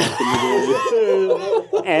husbandry back in the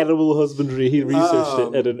day. Animal husbandry. He researched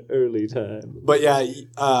it at an early time. But yeah,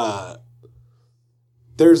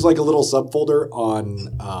 there's like a little subfolder on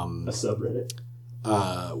A subreddit.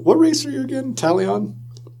 what race are you again? Talion?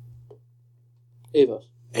 Avos.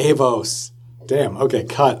 Avos. Damn. Okay,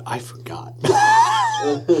 cut. I forgot.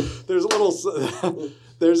 There's a little.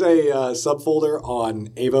 There's a subfolder on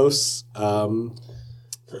Avos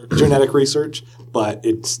genetic research, but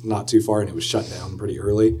it's not too far, and it was shut down pretty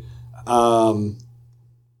early.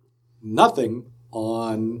 Nothing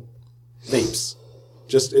on vapes.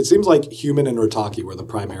 Just it seems like human and Rataki were the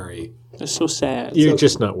primary. That's so sad. You're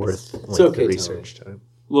just not worth okay, the research time.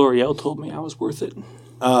 L'Oreal told me I was worth it.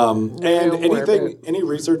 And any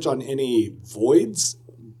research on any voids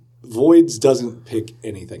doesn't pick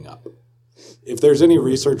anything up. If there's any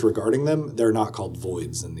research regarding them, they're not called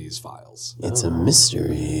voids in these files. It's a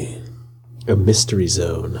mystery. A mystery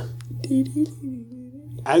zone.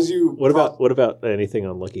 As you What about anything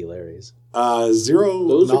on Lucky Larry's? zero?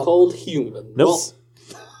 Those are called humans. Nope. Well,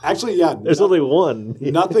 actually, yeah. There's only one.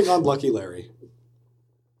 nothing on Lucky Larry.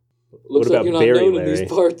 Looks what like you're about not Barry known in Larry? these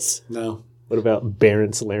parts. No. What about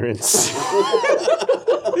Barents Larence?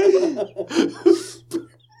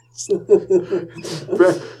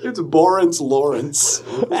 It's Borrance Lawrence.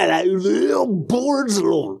 Boards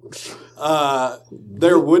Lawrence.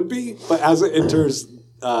 There would be, but as it enters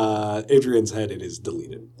Adrian's head, it is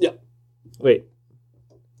deleted. Wait.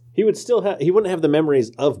 He would still have. He wouldn't have the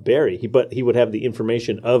memories of Barry. But he would have the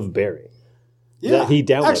information of Barry. Yeah, That he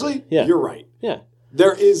downloaded. Actually, Yeah. you're right. Yeah.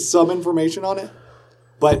 There is some information on it,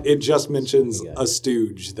 but it just mentions Yeah. a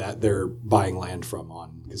stooge that they're buying land from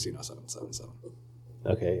on Casino 777.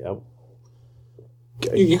 Okay.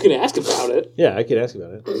 You can ask about it. Yeah, I could ask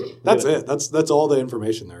about it. That's it. That's all the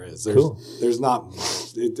information there is. Cool. There's not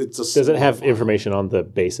much. It's a Does it have small information on the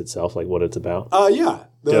base itself, like what it's about? Yeah.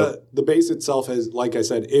 The base itself has, like I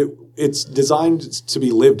said, it's designed to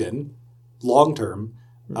be lived in long term,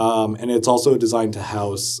 and it's also designed to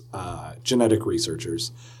house genetic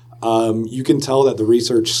researchers. You can tell that the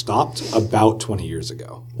research stopped about 20 years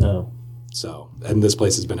ago. Oh, So, and this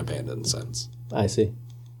place has been abandoned since. I see.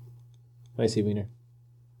 Wiener.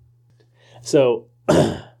 So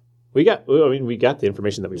we got the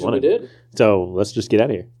information that we wanted. We did. So let's just get out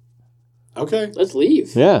of here. Okay. Let's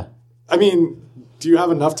leave. Yeah. I mean, do you have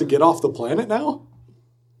enough to get off the planet now?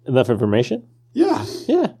 Enough information? Yeah.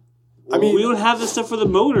 Yeah. I mean, we don't have the stuff for the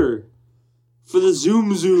motor. For the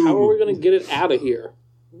zoom. How are we going to get it out of here?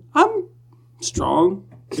 I'm strong.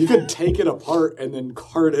 you could take it apart and then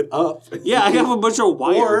cart it up. Yeah, I have a bunch of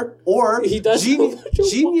wire. Or He does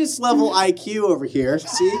genius level IQ over here.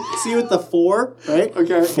 See with the 4, right?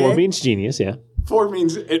 Okay. 4 means genius, yeah. 4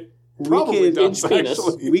 means it probably could does, inch penis.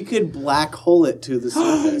 actually. We could black hole it to the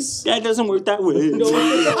surface. That doesn't work that way.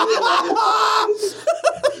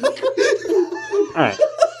 All right.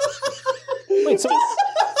 Wait, so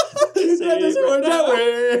That doesn't work that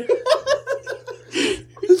way.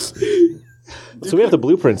 so we have the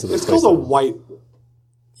blueprints of this It's place. called a white.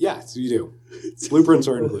 Yes, you do. Blueprints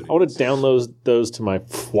are included. I want to download those to my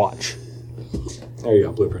watch. There you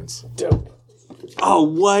go, blueprints. Oh,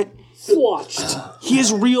 what? Watched. He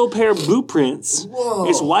has real pair of blueprints. Whoa.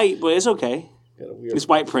 It's white, but it's okay. Got a weird It's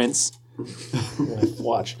white prints.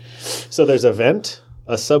 watch. So there's a vent,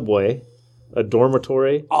 a subway, a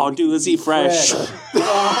dormitory. Oh, dude, let's eat fresh.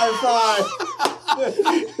 High five.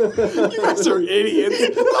 You guys are idiots.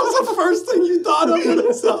 That was the first thing you thought of when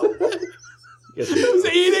I saw it. Yes. It was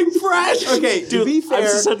eating fresh. Okay, to be I'm fair,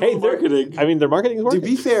 successful marketing. I mean, their marketing is to working.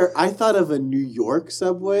 be fair, I thought of a New York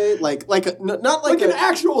subway, not like Like an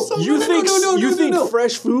actual subway. You think no.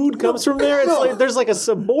 fresh food comes from there? It's No. like there's like a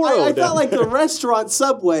Saboro. I down thought like there. the restaurant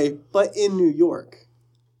Subway, but in New York.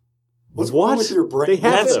 What's What? wrong with your brain? They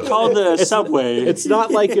have That's them. called the Subway. It's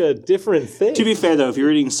not like a different thing. To be fair, though, if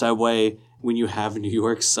you're eating Subway when you have New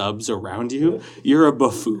York subs around you, you're a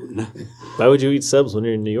buffoon. Why would you eat subs when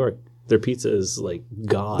you're in New York? Their pizza is like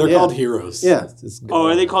God. They're Yeah. called heroes. Yeah. It's God. Oh,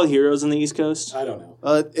 are they called heroes on the East Coast? I don't know.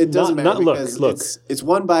 It doesn't Not- matter not look, because look. it's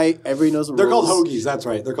one bite. Everybody knows the They're rules. called hoagies. That's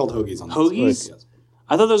right. They're called hoagies on the Hoagies? Yes.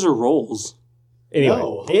 I thought those are rolls. Anyway,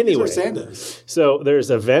 No, hoagies are Sandos. So there's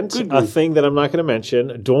a vent, Good a grief. thing that I'm not going to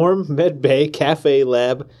mention, dorm, med bay, cafe,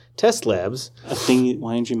 lab, test labs. A thing.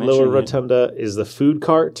 Why didn't you mention Lower it? rotunda is the food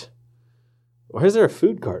cart. Why is there a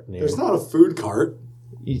food cart in here? There's not a food cart.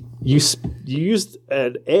 You used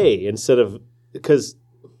an A instead of because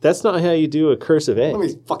that's not how you do a cursive A. Let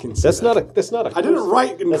me fucking say That's that. not a. That's not a. I didn't cursive-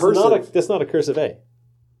 write in that's cursive. Not a, that's not a cursive A.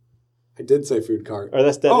 I did say food cart. Or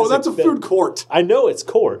that's that oh, is that's a food court. I know it's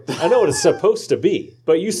court. I know what it's supposed to be,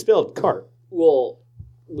 but you spelled cart. Well,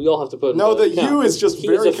 we all have to put. No, into the account. U is just He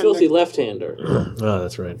very is a filthy connected. left-hander. Oh,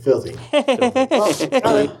 that's right. Filthy.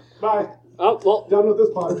 All right, bye. Oh well, Done with this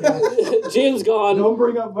podcast. Jim's gone. Don't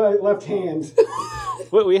bring up my left hand.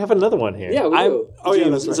 Wait, we have another one here. Yeah, we do. Oh yeah,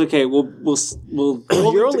 James, that's it's right. okay.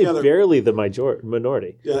 We'll You're only together. barely the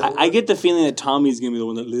minority. Yeah, I get the feeling that Tommy's gonna be the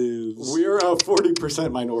one that lives. we're a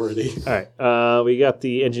 40% minority. All right. We got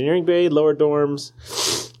the engineering bay, lower dorms,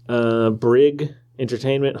 brig,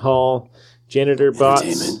 entertainment hall, janitor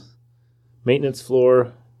bots, maintenance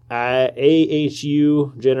floor,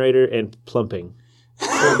 AHU generator, and plumbing.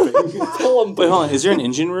 Wait, hold on. Is there an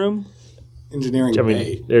engine room? Engineering I mean,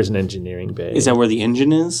 bay. there's an engineering bay. Is that where the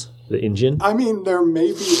engine is? the engine? I mean, there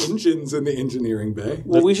may be engines in the engineering bay.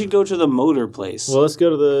 Well, we should go to the motor place. Well, let's go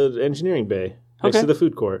to the engineering bay next Okay. to the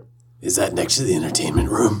food court. Is that next to the entertainment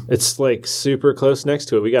room? It's like super close next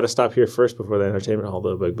to it. We got to stop here first before the entertainment hall,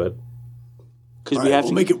 though, Big Bud. Because All we right, have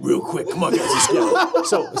we'll to make it real quick. Come on, guys, let's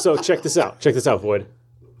go. So check this out. Check this out, Void.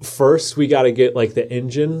 First, we got to get like the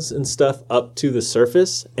engines and stuff up to the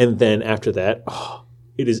surface, and then after that,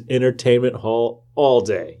 it is entertainment hall all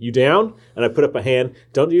day. You down? And I put up a hand.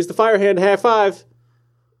 Don't use the fire hand. High five.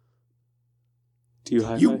 Do you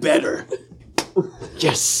high You five? better.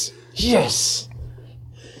 Yes. Yes.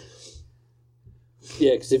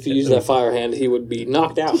 Yeah, because if you use that fire hand, he would be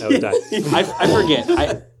knocked out. I would die. I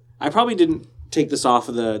forget. I probably didn't take this off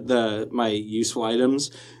of the my useful items,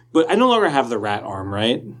 but I no longer have the rat arm,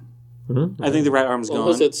 right? Mm-hmm. I think the rat arm's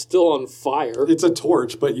Unless gone. it's still on fire. It's a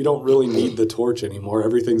torch, but you don't really need the torch anymore.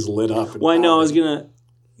 Everything's lit up. and Well, I know I was powered. gonna.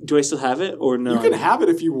 Do I still have it or no? You can have it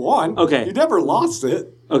if you want. Okay. You never lost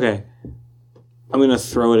it. Okay. I'm gonna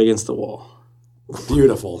throw it against the wall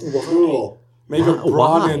Beautiful. Cool. Make a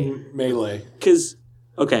brawn Why? in melee. because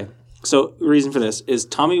Okay. So the reason for this is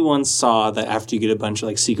Tommy once saw that after you get a bunch of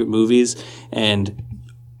like secret movies and,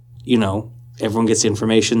 you know, everyone gets the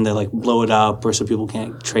information, they like blow it up or so people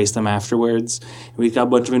can't trace them afterwards. And we've got a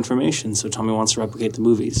bunch of information, so Tommy wants to replicate the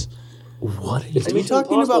movies. What are you Are you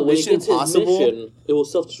talking about Mission Impossible? It will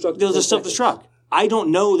self-destruct. They'll just self-destruct. I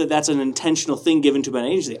don't know that that's an intentional thing given to an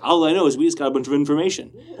agency. All I know is we just got a bunch of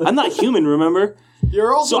information. I'm not human, remember?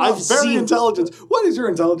 You're also So not I've very seen- intelligent. What is your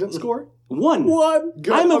intelligence score? One.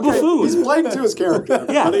 Good. I'm a Okay, buffoon. He's playing to his character.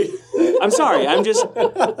 Yeah. Buddy. I'm sorry. I'm just...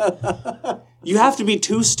 You have to be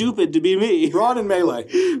too stupid to be me. Braun and Melee.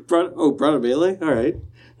 Brought a melee? All right.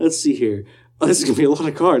 Let's see here. Oh, this is going to be a lot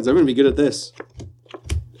of cards. I'm going to be good at this.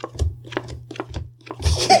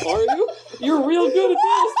 Are you? You're real good at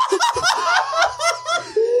this.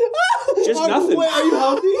 Just nothing. Wait, are you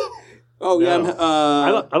healthy? Oh, yeah. I'm,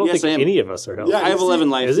 I don't yes, think I am. any of us are healthy. Yeah, I have you 11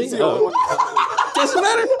 life. Is he? He's the only one. Doesn't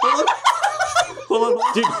matter. Hold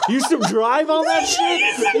on. Dude, use some drive on that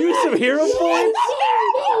shit. Use some hero points.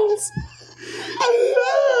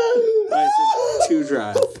 All right, so 2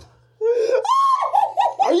 drive.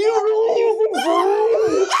 Are you really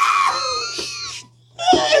using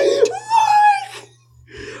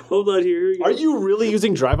Hold on here. Are you really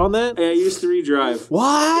using drive on that? I used 3 drive.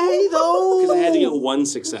 Why though? Because I had to get 1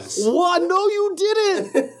 success. What? No, you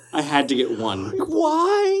didn't. I had to get 1.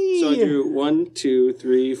 Why? So I drew 1, 2,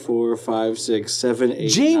 3, 4, 5, 6, 7, 8.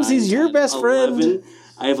 James, 9, he's your 10, best friend. 11.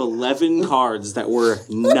 I have 11 cards that were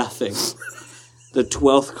nothing. The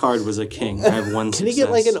 12th card was a king. I have 1 Can success. he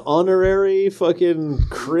get like an honorary fucking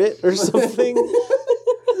crit or something?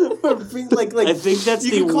 like I think that's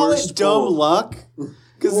you the can call worst it dumb pull. luck.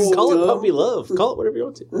 Because Call it puppy love. Call it whatever you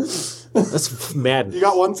want to. That's madness. You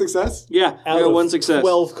got 1 success? Yeah, I Out got of 1 success.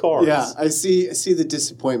 12 cards. Yeah, I see the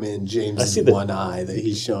disappointment in James' see the- one eye that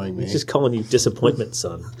he's showing me. He's just calling you disappointment,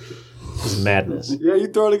 son. This is madness. Yeah, you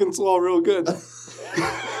throw it against the wall real good.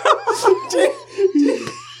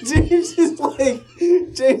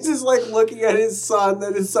 James is like looking at his son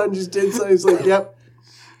that his son just did something. He's like, "Yep,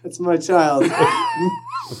 that's my child."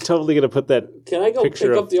 I'm totally gonna put that. Can I go Picture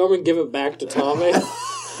pick of- up the arm and give it back to Tommy?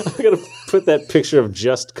 I'm gonna put that picture of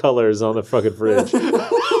Just Colors on the fucking fridge.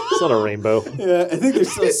 It's not a rainbow. Yeah, I think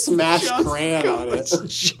there's a smashed crayon on it.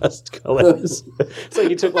 Just Colors. It's like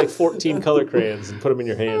you took like 14 color crayons and put them in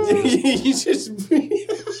your hands. You just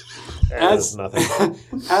That's nothing.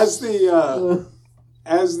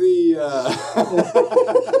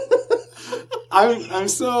 I'm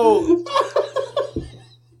so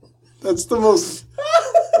that's the most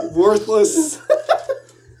worthless.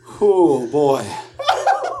 Oh boy.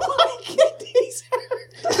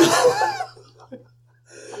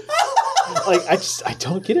 Like I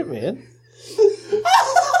don't get it, man.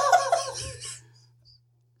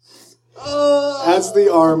 As the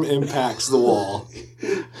arm impacts the wall,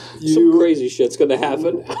 Some crazy shit's gonna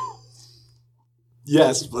happen.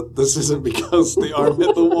 yes, but this isn't because the arm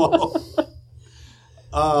hit the wall.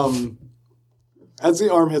 As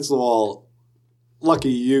the arm hits the wall,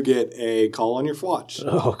 Lucky, you get a call on your watch.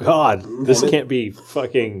 Oh God, this can't be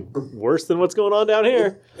fucking worse than what's going on down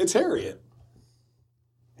here. It's Harriet.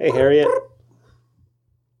 Hey Harriet,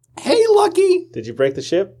 Hey, Lucky. did you break the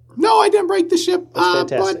ship? No, I didn't break the ship.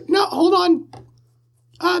 fantastic. But no, hold on.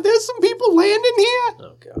 There's some people landing here.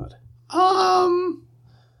 Oh God.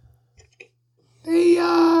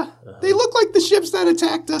 They look like the ships that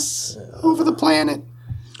attacked us over the planet.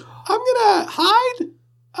 I'm gonna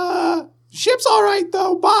hide. Ship's all right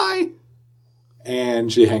though. Bye.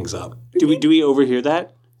 And she hangs up. Do we overhear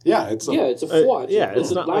that? Yeah, it's Yeah, it's a fwatch. yeah, it's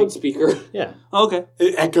it's a not like- loudspeaker. Yeah. Okay.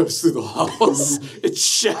 it echoes through the halls. It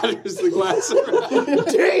shatters the glass around.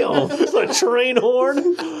 Damn, it's a train horn.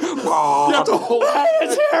 You have to hold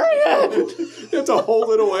It's Harriet. You have to hold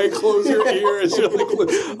it away, close your ear, as you're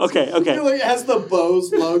like, Okay. You're like, it has the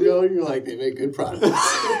Bose logo, and you're like, they make good products.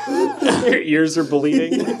 Your ears are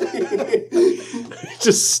bleeding.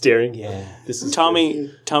 Just staring. Yeah, this is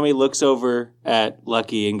Tommy looks over at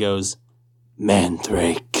Lucky and goes,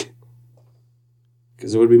 Mandrake.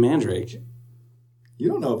 Because it would be Mandrake. you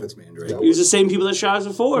don't know if it's Mandrake. He was the same people that shot us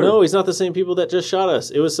before. No, he's not the same people that just shot us.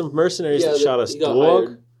 It was some mercenaries that shot us. he got Dog.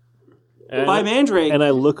 hired. And, By Mandrake. and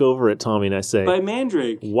I look over at Tommy and I say, By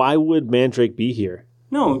Mandrake. why would Mandrake be here?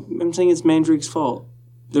 No, I'm saying it's Mandrake's fault.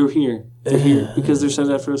 They're here. They're here because they're sent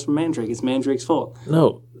after us from Mandrake. It's Mandrake's fault.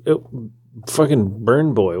 No, fucking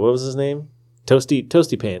Burn Boy. What was his name?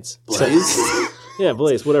 Toasty Pants. Blaze? Yeah,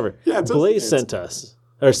 Blaze, whatever. Yeah, Toasty Blaze Pants. sent us.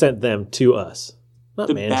 Or sent them to us. Not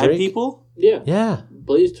The Mandrake. bad people? Yeah. Yeah,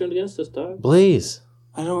 Blaze turned against us, dog. Blaze.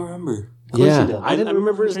 I don't remember. Yeah, I didn't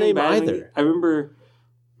remember him his turning name bad when either. I remember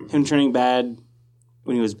him turning bad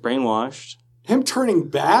when he was brainwashed. Him turning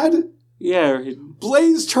bad? Yeah.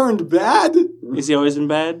 Blaze turned bad? Has he always been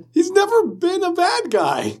bad? He's never been a bad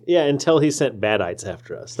guy. Yeah, until he sent badites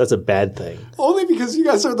after us. That's a bad thing. Only because you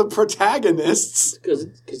guys are the protagonists. Because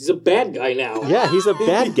he's a bad guy now. Yeah, he's a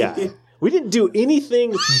bad guy. We didn't do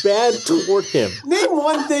anything bad toward him. Name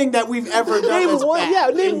one thing that we've ever done. Name that's one.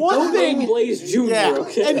 bad. Yeah, name one Don't name thing. Blaze Jr., Yeah,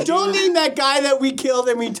 okay? and don't name that guy that we killed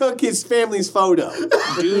and we took his family's photo.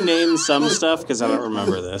 Do name some stuff because I don't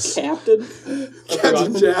remember this. Captain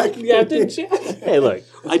Jack. Captain Jack. Hey, look,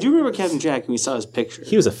 I do remember Captain Jack, and we saw his picture.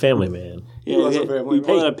 he was a family man. Yeah, was a family we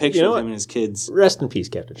pulled man. out a picture you know of what? him and his kids. Rest in peace,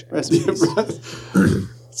 Captain Jack. Rest in peace.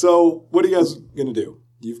 So, what are you guys going to do?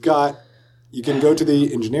 You can go to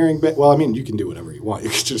the engineering bit. Well, I mean, you can do whatever you want. You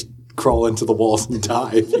can just crawl into the walls and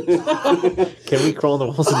die. Can we crawl on the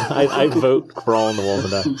walls and die? I vote crawl on the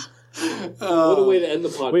walls and die. What a way to end the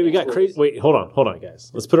podcast. Wait, we got crazy. Wait, hold on,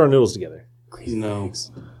 guys. Let's put our noodles together. No.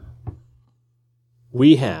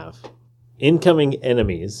 We have incoming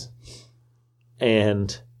enemies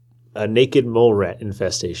and a naked mole rat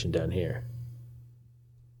infestation down here.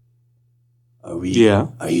 Are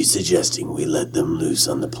you suggesting we let them loose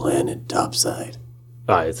on the planet topside?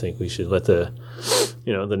 I think we should let the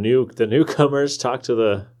newcomers talk to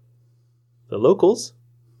the locals.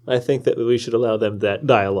 I think that we should allow them that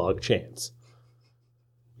dialogue chance.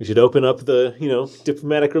 We should open up the,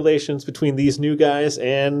 diplomatic relations between these new guys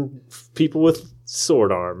and people with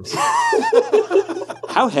sword arms.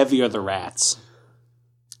 How heavy are the rats?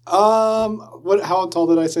 How tall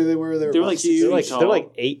did I say they were? They were like They're huge. like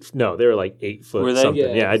 8. No, they were like 8 foot Were they?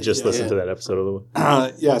 something. Yeah. I just listened to that episode of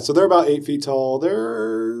the. yeah, so they're about 8 feet tall.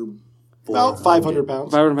 They're about 500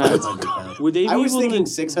 pounds. 500 pounds. Would they be I was able thinking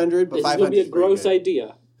to... 600, but This is 500 going to be a is pretty gross good.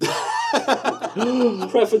 idea.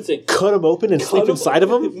 Prefacing. Cut them open and sleep inside of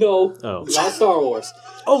them. No, Oh. not Star Wars.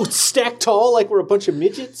 Oh, stacked tall like we're a bunch of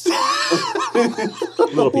midgets.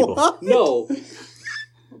 Little people, No.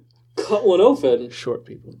 Cut one open, short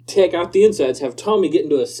people. take out the insides, have Tommy get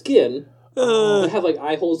into a skin, have like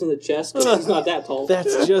eye holes in the chest, 'cause he's not that tall,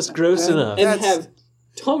 That's just gross enough. and have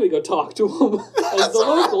Tommy go talk to him as the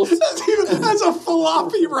locals. That's a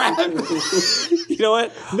floppy rat. You know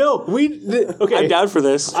what? No, okay. I'm down for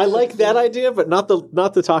this. I like that idea, but not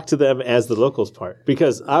the talk to them as the locals part,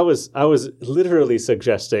 because I was literally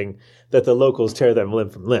suggesting that the locals tear them limb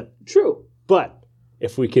from limb. True. But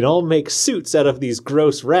if we can all make suits out of these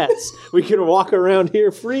gross rats, we can walk around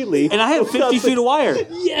here freely. And I have 50 feet of wire.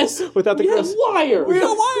 Yes. Without the we have gross- wire. We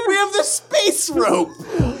have the space rope.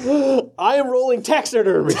 I am rolling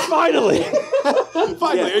taxidermy. Finally.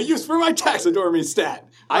 Finally, a use for my taxidermy stat.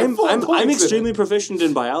 I'm full points in it. extremely proficient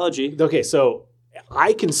in biology. Okay, so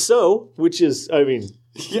I can sew, which is,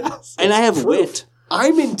 Yes. And I have wit.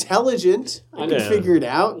 I'm intelligent. I can Yeah. figure it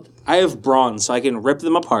out. I have bronze, so I can rip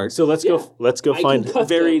them apart. so let's go. Let's go I find. can cut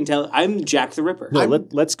Very them. intelligent. I'm Jack the Ripper. No,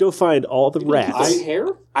 let's go find all the Keep rats the hair?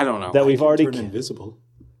 I don't know. that we've already. Turn invisible.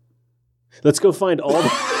 Let's go find all.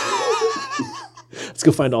 Let's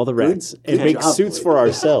go find all the rats and make job, suits Blake. for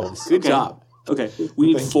ourselves. Good job. Okay,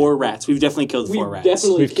 we need 4 rats. We've definitely killed 4 rats.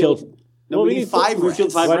 Definitely We've killed. No, we need 5 We've rats.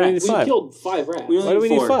 killed 5 Why do we rats. need We 5? killed 5 rats. We only Why do we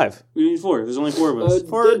need 4. 5? We need 4. There's only 4 of us.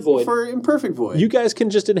 For, Dead void. for Imperfect Void. You guys can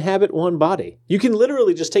just inhabit one body. You can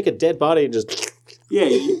literally just take a dead body and just Yeah,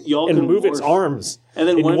 y'all and can move its morph. arms. And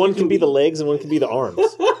then one of one you can can be be- the legs and one can be the arms.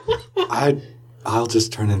 I'll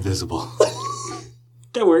just turn invisible.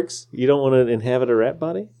 That works. You don't want to inhabit a rat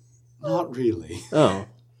body? Not really. Oh,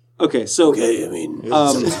 Okay, so Okay, I mean, it's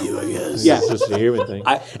up to you, I guess. yeah, it's just a human thing.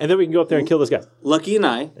 And then we can go up there and kill this guy. Lucky and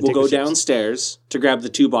I will take go the ships. downstairs to grab the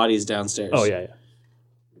 2 bodies downstairs. Oh yeah.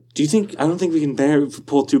 Do you think? I don't think we can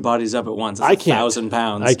pull 2 bodies up at once. That's I can't. 1,000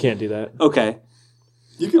 pounds. I can't do that. Okay.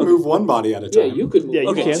 You can move one body at a Yeah, time. you could move. Yeah, you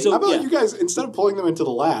Okay, can. so How about yeah, you guys, instead of pulling them into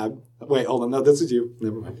the lab... Wait, hold on. No, this is you.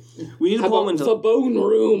 Never mind. we need to How pull them about into. the bone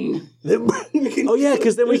room? Oh yeah,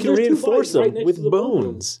 because then we can There's 2 reinforce bodies right them next with to the bone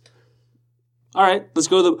room. bones. All right, let's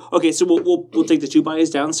go. Okay, so we'll take the 2 bodies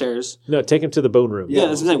downstairs. No, take him to the bone room. Yeah,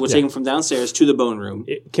 that's what I'm saying. We'll take them from downstairs to the bone room.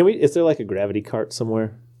 Can we? Is there like a gravity cart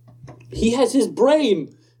somewhere? He has his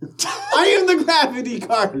brain I am the gravity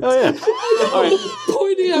card. Oh yeah. All right.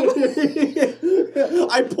 pointing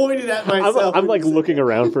at. I pointed at myself. I'm like looking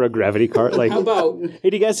around for a gravity cart. Like, How about hey,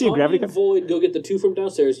 do you guys see a Tommy gravity and cart? Void go get the 2 from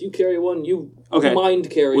downstairs. You carry one. You Okay. mind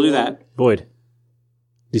carry. We'll do one. that. Boyd, do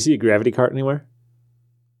you see a gravity cart anywhere?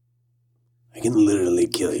 I can literally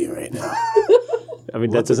kill you right now. I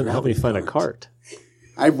mean, that doesn't help me find a cart.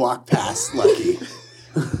 I walk past Lucky.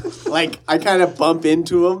 Like I kind of bump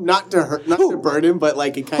into him, not to hurt, not to burn him, but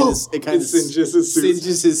like it kind of singes his suit.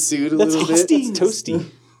 singes his suit a That's little bit. toasty. Toasty.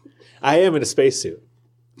 I am in a spacesuit.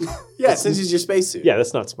 Yeah, it singes your spacesuit. Yeah,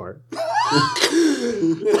 that's not smart.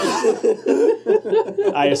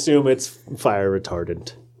 I assume it's fire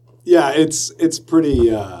retardant. Yeah, it's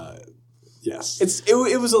pretty. Yes.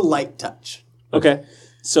 It was a light touch. Okay.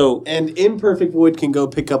 So And Imperfect Void can go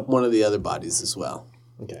pick up one of the other bodies as well.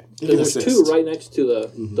 Okay. There's assist. two right next to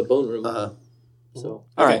the bone room. So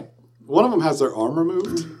all right. One of them has their arm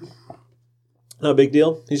removed. No big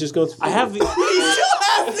deal. He's just going through. I have the. He still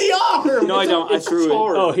has the arm! No, I don't. I threw it.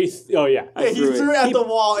 Oh, yeah. He threw it at the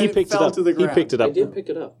wall and He it picked it fell up. to the He ground. picked it I up did pick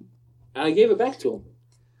it up. And I gave it back to him.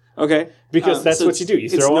 Okay. because that's so what you do. You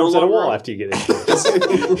it's throw no arms at a longer- wall after you get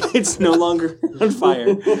it. It's no longer on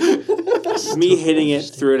fire. Me hitting it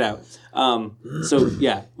threw it out. So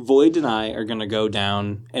yeah, Void and I are gonna go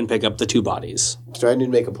down and pick up the two bodies. Do I need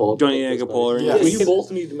to make a poll? Do I need to make a poll or Yeah. anything? You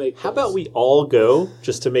both need to make. How about we all go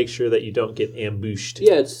just to make sure that you don't get ambushed?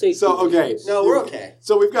 Yeah, it's safe. So, okay. No, we're okay.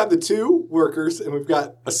 So we've got the two workers, and we've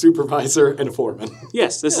got a supervisor and a foreman.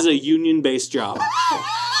 Yes, this is a union-based job.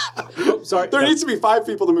 Sorry. There needs to be 5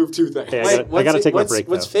 people to move 2 things. Hey, I gotta take my break.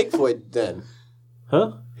 What's though. Fake Void then?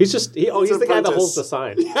 Huh? He's just. He's It's the guy that apprentice. holds the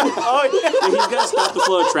sign. He's gonna stop the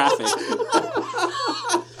flow of traffic.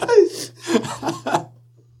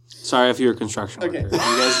 Sorry if you're a construction worker. You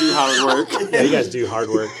guys do hard work. Yeah, you guys do hard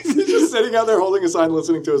work. He's just sitting out there holding a sign,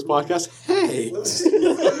 listening to his podcast. Hey,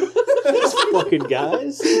 Fucking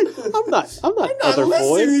guys. I'm not Not other listening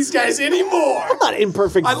to Void. these guys anymore. I'm not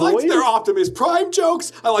imperfect I Void. liked their Optimus Prime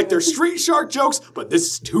jokes. I like their Street Shark jokes, but this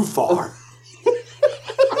is too far.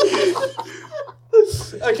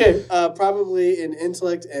 Okay, probably in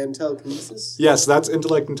intellect and telekinesis. Yes, that's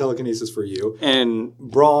intellect and telekinesis for you. And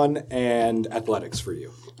Brawn and athletics for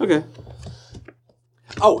you. okay,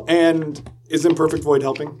 Oh, and is Imperfect Void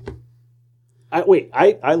helping? I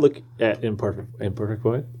look at imperfect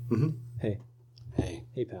Void. Mm-hmm. Hey,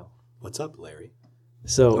 Hey, pal. what's up, Larry?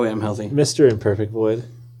 So, oh wait, I'm healthy. Mr. Imperfect Void,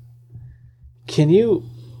 can you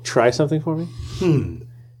try something for me?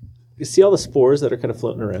 You see all the spores that are kind of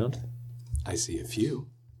floating around? I see a few.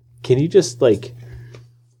 Can you just like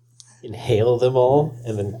inhale them all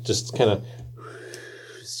and then just kind of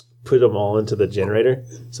put them all into the generator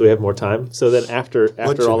so we have more time? So then after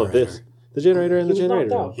all of this, generator? the generator in the He was generator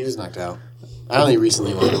knocked room. out. He was knocked out. I only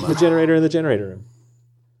recently woke him The up. generator in the generator room.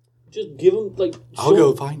 Just give him like. I'll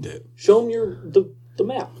go find it. Show him the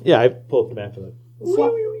map. Yeah, I pulled up the map of it.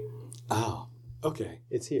 Oh, okay.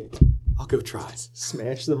 It's here. I'll go try.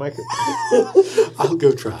 Smash the microphone. I'll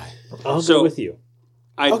go try. I'll So- go with you.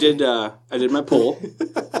 I did my poll.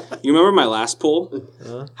 You remember my last poll?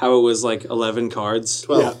 How it was like 11 cards.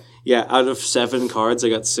 12. Yeah. Yeah, out of 7 cards, I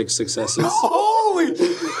got 6 successes. Holy!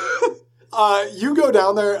 You go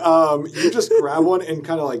down there, you just grab one and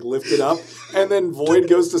kind of like lift it up, and then Void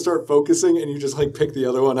goes to start focusing, and you just like pick the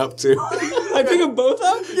other one up too. I pick them both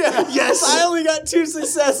up? Yeah. Yes. I only got 2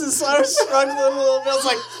 successes, so I was struggling a little bit. I was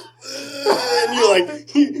like, and you're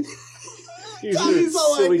like, Use Tommy's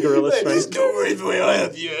all silly like, gorilla "Hey, strength. don't worry, boy, I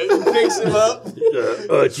have you. And picks him up.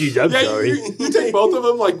 Oh, geez, I'm Yeah, sorry. you take both of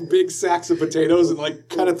them like big sacks of potatoes and like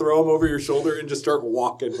kind of throw them over your shoulder and just start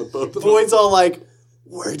walking with both of them. Void's all like,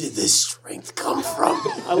 where did this strength come from?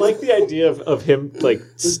 I like the idea of him like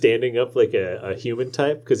standing up like a human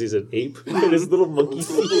type because he's an ape and his little monkey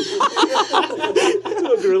feet,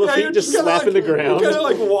 little gorilla Yeah, feet you're just kinda slapping like, the ground. kind of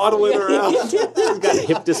like waddling around. He's got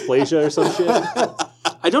hip dysplasia or some shit.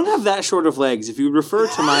 I don't have that short of legs. If you refer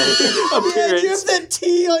to my You have appearance. that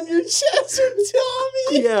T on your chest for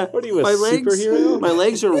Tommy. Yeah. What are you, a my legs, superhero? My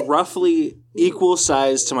legs are roughly equal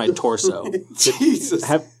size to my torso. Jesus.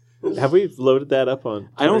 Have we loaded that up on?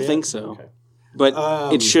 I don't Twitter think yet? so. Okay.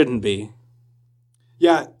 But it shouldn't be.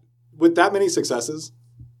 Yeah, with that many successes,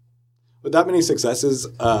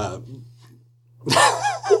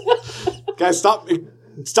 guys,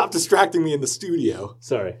 stop distracting me in the studio.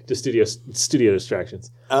 Sorry, just studio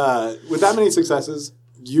distractions. With that many successes,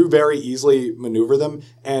 you very easily maneuver them,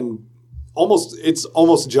 and it's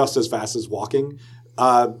almost just as fast as walking.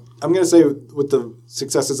 I'm going to say with the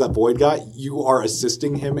successes that Void got, you are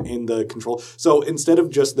assisting him in the control. So instead of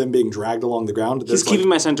just them being dragged along the ground, He's keeping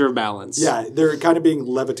my center of balance. yeah, they're kind of being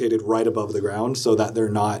levitated right above the ground so that they're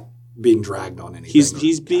not being dragged on anything.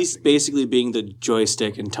 He's basically being the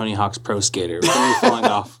joystick in Tony Hawk's Pro Skater when you're falling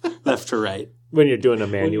off left to right. When you're doing a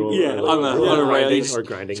manual, Yeah, or on a rail, grinding, you just or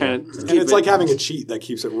grinding. trying to and keep it's it- like having a cheat that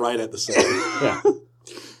keeps it right at the center. Yeah.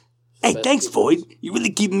 Hey, thanks, Void. You're really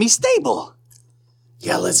keeping me stable.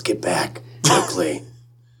 Yeah, let's get back quickly.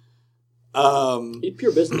 It's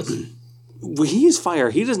pure business. Well, he is fire.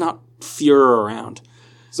 He does not fure around.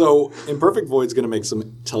 So Imperfect Void's going to make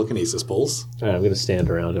some telekinesis pulls. All right, I'm going to stand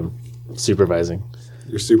around him, supervising.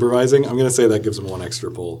 You're supervising. I'm going to say that gives him 1 extra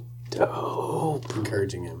pull.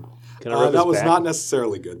 Encouraging him. Can I rub That his was back? not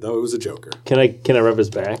necessarily good, though. It was a Joker. Can I rub his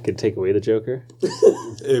back and take away the Joker?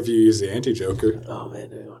 If you use the anti-Joker. Oh man,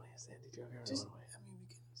 do we want to use the anti-Joker?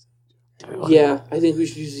 Yeah, I think we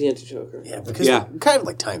should use the anti-choker. Yeah, because we're kind of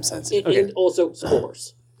like time sensitive. And also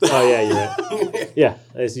spores. Oh yeah, you're right. Yeah,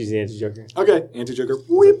 let's use the anti-Joker. Okay, anti-Joker.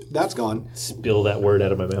 Whip. That's gone. Spill that word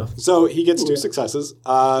out of my mouth. So he gets 2 successes.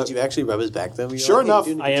 Did you actually rub his back, though? Sure enough,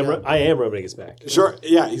 I am rubbing his back. Sure.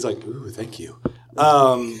 Yeah, he's like, ooh, thank you.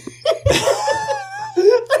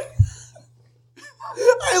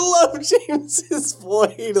 I love James's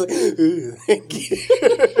void. Like, ooh, thank you.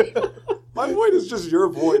 My void is just your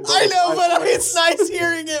void. I know, but it's nice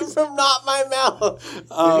hearing it from not my mouth.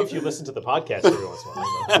 Maybe if you listen to the podcast every once in a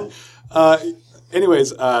while.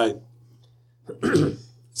 Anyways,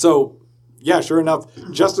 so yeah, sure enough,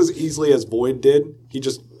 just as easily as Void did, he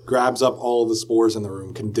just grabs up all the spores in the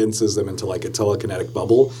room, condenses them into like a telekinetic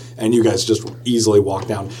bubble, and you guys just easily walk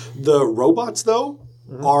down. The robots, though,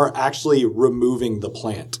 are actually removing the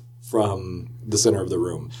plant from the center of the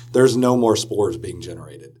room. There's no more spores being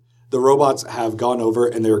generated. The robots have gone over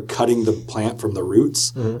and they're cutting the plant from the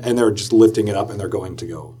roots, and they're just lifting it up and they're going to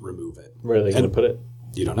go remove it. Where are they going to put it?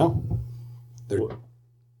 You don't know.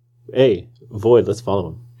 Hey, Void, let's follow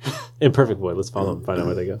him. Imperfect Void, let's follow him. Find out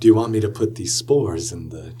where they go. Do you want me to put these spores in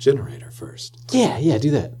the generator first? Yeah, do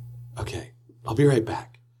that. Okay, I'll be right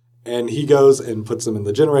back. And he goes and puts them in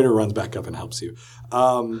the generator, runs back up and helps you.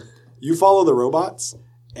 You follow the robots,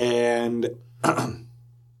 and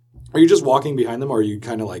are you just walking behind them, or are you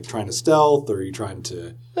kind of like trying to stealth, or are you trying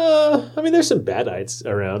to... I mean, there's some badites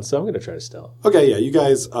around, so I'm going to try to stealth. Okay, yeah, you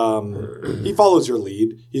guys... he follows your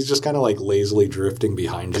lead. He's just kind of like lazily drifting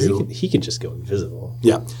behind you. He can just go invisible.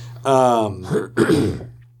 Yeah.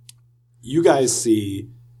 You guys see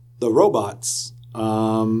the robots.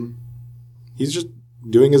 He's just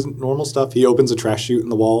doing his normal stuff. He opens a trash chute in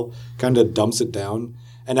the wall, kind of dumps it down,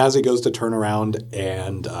 and as he goes to turn around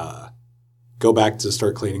and go back to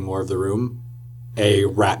start cleaning more of the room, a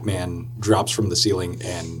rat man drops from the ceiling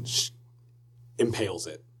and impales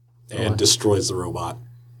it and destroys the robot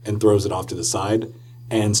and throws it off to the side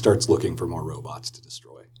and starts looking for more robots to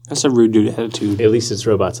destroy. That's a rude dude attitude. At least it's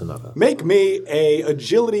robots and not us. Make me a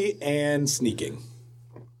agility and sneaking.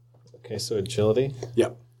 Okay, so agility.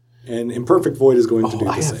 Yep. And Imperfect Void is going to do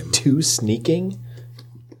the I have same. 2 sneaking?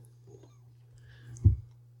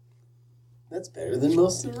 That's better than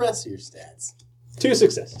most of the rest of your stats. 2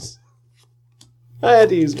 successes. I had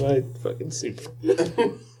to use my fucking super.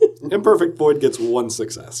 Imperfect Void gets 1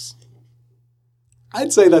 success.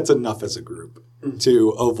 I'd say that's enough as a group to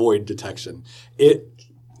avoid detection. It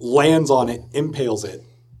lands on it, impales it,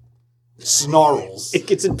 snarls, It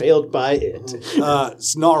gets impaled by it.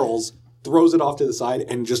 snarls, throws it off to the side,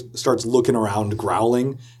 and just starts looking around,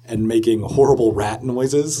 growling and making horrible rat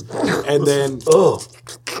noises, and then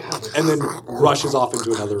rushes off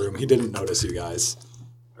into another room. He didn't notice you guys.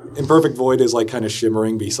 Imperfect Void is like kind of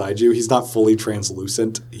shimmering beside you. He's not fully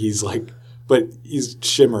translucent. He's like, but he's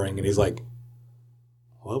shimmering, and he's like,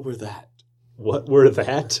 "What were that?" What were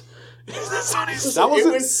that? It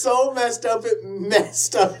was so messed up, it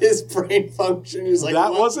messed up his brain function. He was like,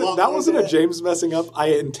 That what wasn't was a James messing up. I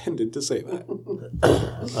intended to say that.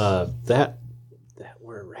 That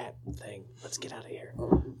were a rat thing. Let's get out of here.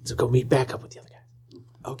 Let's go meet back up with the other guy.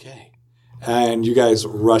 Okay. And you guys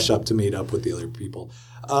rush up to meet up with the other people.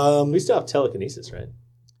 We still have telekinesis, right?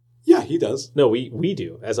 Yeah, he does. No, we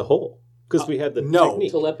do as a whole because we had the no.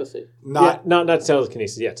 technique. Telepathy. Not not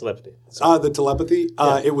telekinesis. Yeah, telepathy. the telepathy.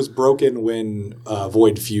 It was broken when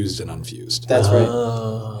Void fused and unfused. That's right.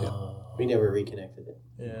 We never reconnected it.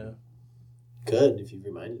 Yeah, Could, if you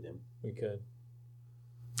reminded him. we could.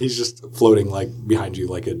 He's just floating like behind you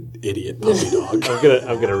like an idiot puppy dog. I'm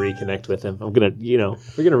gonna reconnect with him. We're gonna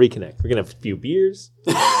reconnect. We're gonna have a few beers.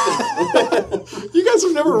 You guys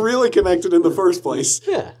have never really connected in the first place.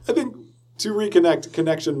 Yeah, I think to reconnect,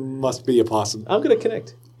 connection must be a possible. I'm gonna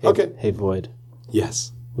connect. Hey, Okay. Hey, Void,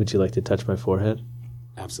 Yes, would you like to touch my forehead?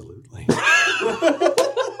 absolutely.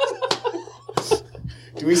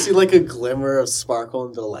 Do we see like a glimmer of sparkle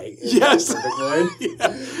and delight? Yes.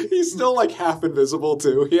 Yeah. He's still like half invisible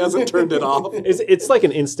too. He hasn't turned it off. It's like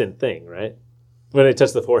an instant thing, right? When they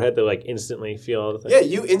touch the forehead, they like instantly feel all the things. Yeah,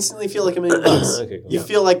 you instantly feel like $1 million. Okay, cool. You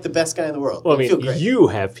feel like the best guy in the world. Well, I You feel mean, great. you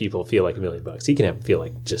have people feel like $1 million. He can have feel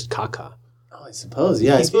like just caca. Oh, I suppose.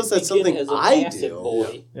 Yeah, I suppose that's something As an I acid do.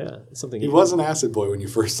 boy. Yeah, it's something. He was an acid boy when you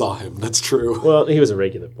first saw him. That's true. Well, he was a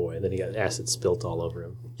regular boy, and then he got acid spilt all over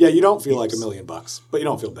him. Yeah, you don't feel like $1 million, but you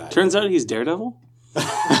don't feel bad. Turns out he's Daredevil.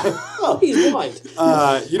 He's blind.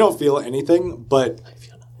 You don't feel anything, but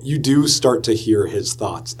you do start to hear his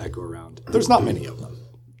thoughts echo around. There's not many of them.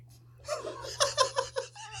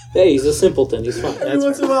 Hey, he's a simpleton. He's fine. Every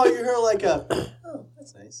once in a while, you hear like a, oh,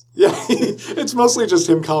 that's nice. Yeah, it's mostly just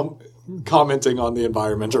him commenting on the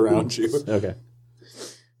environment around you. Okay.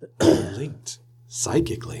 Linked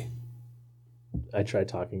psychically. I try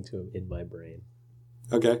talking to him in my brain.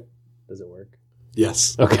 Okay. Does it work?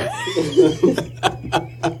 Yes. Okay.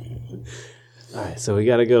 All right, so we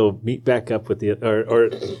got to go meet back up with the or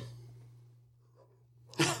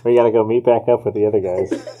we got to go meet back up with the other guys.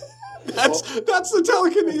 That's the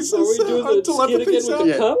telekinesis. Are we doing the skit again with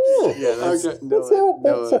the cup? Yeah, that's Okay.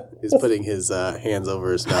 Noah is putting his hands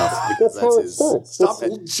over his mouth because that's his. Stop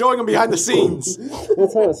showing him behind the scenes.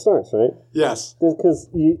 That's how it starts, right? Yes. Because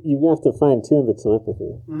you have to fine tune the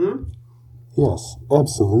telepathy. Yes,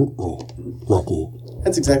 absolutely, Lucky.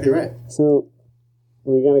 That's exactly right. So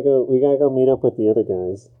we gotta go meet up with the other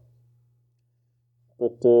guys.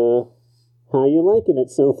 But how you liking it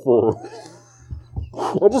so far?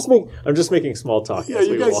 I'm just making small talk. Yeah, as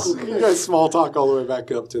you we guys walk. small talk all the way back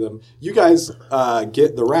up to them. You guys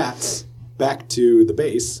get the rats back to the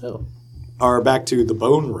base, or back to the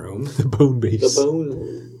bone room, The bone base. The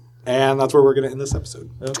bone. and that's where we're going to end this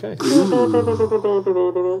episode. Okay.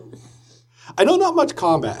 I know not much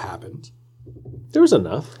combat happened. There was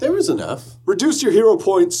enough. There was enough. Reduce your hero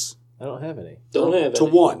points I don't have any. Don't have to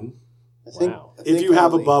any. 1 I think, Wow. I if think you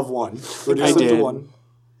have only- above 1. Reduce I them to did. 1.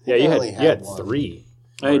 Yeah, I you only had had one. 3.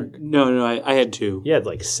 I had 2. You had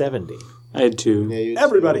like 70. I had 2. Yeah, you-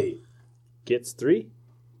 Everybody Gets 3?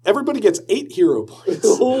 gets 8 hero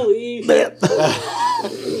points. Holy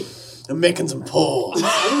I'm making some pulls.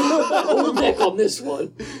 hold neck on this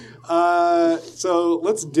one. So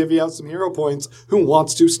let's divvy out some hero points. Who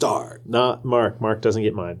wants to start? Not Mark. Mark doesn't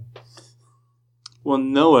get mine. Well,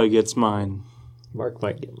 Noah gets mine. Mark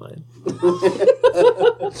might get mine.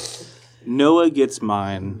 Noah gets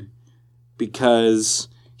mine because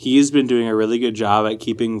he's been doing a really good job at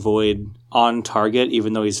keeping Void on target,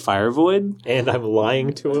 even though he's Fire Void. And I'm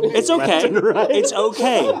lying to him. It's left okay. and right. It's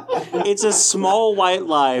okay. It's a small white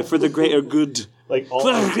lie for the greater good. Like all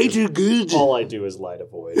For the greater good. all I do is lie to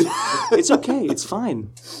Void. It's okay. It's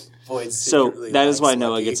fine. Void So secretly that is why likes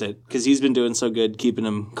Noah Lucky. gets it, because he's been doing so good keeping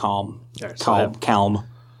him calm. Alright, so I have- Calm.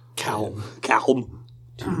 Calm.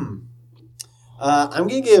 I'm going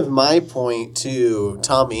to give my point to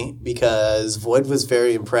Tommy because Void was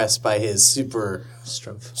very impressed by his super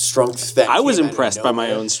strength. That I was came out of impressed by my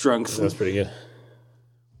nowhere. own strength. That was pretty good.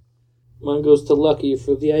 Mine goes to Lucky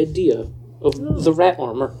for the idea of the rat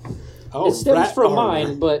armor. Oh, It stems rat from armor.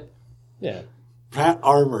 mine, but Yeah. Rat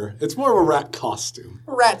armor. It's more of a rat costume.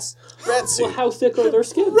 Rat well, suit. how thick are their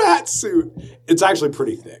skin? Rat suit. It's actually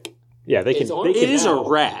pretty thick. Yeah, they can. It's on- They It can, is a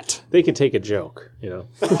rat. they can take a joke. You know.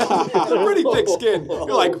 It's a pretty thick skin. You're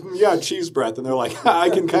like, yeah, cheese breath. And they're like, I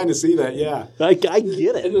can kind of see that, yeah. I get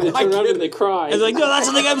it. And then they I turn around get and they cry. It's like, no, that's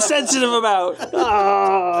something I'm sensitive about.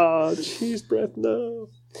 Ah, cheese breath. No.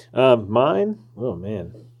 Mine. Oh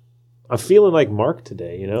man, I'm feeling like Mark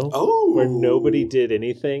today. You know. Oh. Where nobody did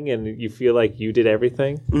anything, and you feel like you did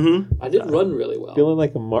everything. I did run really well. Feeling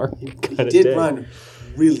like a Mark kind of Did day. run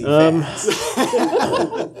really fast.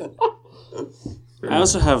 I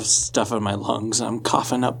also have stuff in my lungs. I'm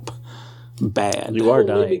coughing up bad. You are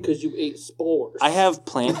Only dying. because you ate spores. I have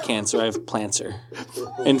plant cancer. I have Plancer.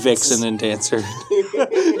 And Vixen and Dancer.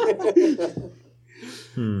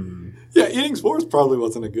 Yeah, eating spores probably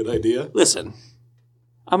wasn't a good idea. Listen,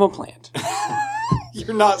 I'm a plant.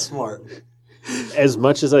 You're not smart. As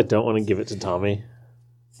much as I don't want to give it to Tommy,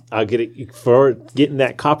 I'll get it for getting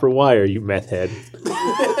that copper wire. You meth head.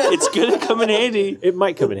 It's going to come in handy. It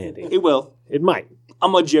might come in handy. It will. It might.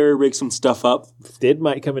 I'm going to jerry rig some stuff up. It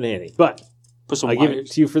might come in handy. But Put some I give it wires.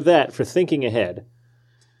 to you for that, for thinking ahead.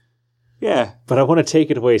 Yeah. But I want to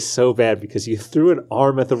take it away so bad because you threw an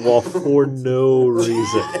arm at the wall for no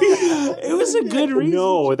reason. It was a good reason.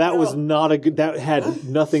 No, that was not a good. That had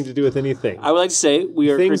nothing to do with anything. I would like to say we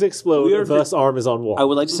are Things explode. we are Thus, arm is on wall. I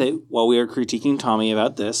would like to say, while we are critiquing Tommy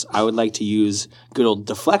about this, I would like to use good old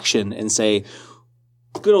deflection and say,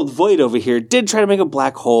 good old Void over here did try to make a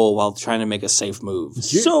black hole while trying to make a safe move.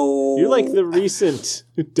 You're like the recent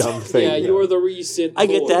dumb thing. yeah, you're the recent. I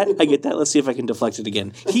get boy. that. I get that. Let's see if I can deflect it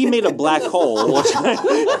again. He made a black hole. while trying-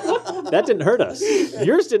 That didn't hurt us.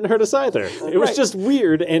 Yours didn't hurt us either. It was just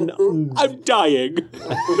weird and I'm dying.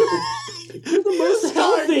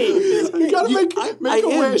 Healthy. You gotta make I a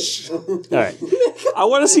am. wish. all right. I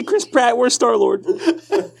want to see Chris Pratt. Where's Star-Lord?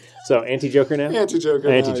 So anti-Joker now. Anti-Joker.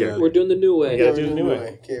 Anti-Joker. We're doing the new way. gotta do the new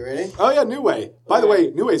way. Okay, ready? Oh, yeah, New Way. By the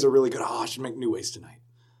way, New Ways are really good. Oh, I should make New Ways tonight.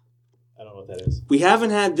 I don't know what that is. We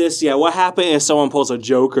haven't had this yet. What happened if someone pulls a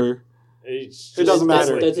Joker? It doesn't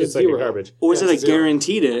matter. That's a It's like zero. a garbage. Or is it I zero.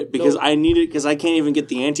 guaranteed it because I need it because I can't even get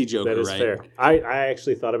the anti-Joker That is right. fair. I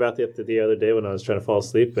actually thought about that the other day when I was trying to fall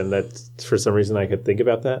asleep, and that for some reason I could think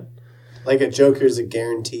about that. Like a Joker's a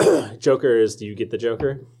guarantee. Joker is, do you get the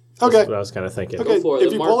Joker? Okay. That's what I was kind of thinking. Okay. Go for it. If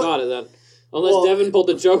Then you Mark pull it- got it then. Unless Well- Devin pulled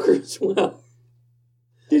the Joker as well.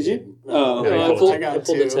 Did you? Oh, Yeah, No, you I pulled- pulled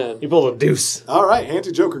the two. 10. You pulled a deuce. All right,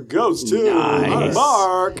 anti-Joker goes to Nice.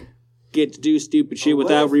 Mark. get to do stupid shit What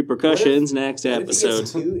without if- repercussions next What if he gets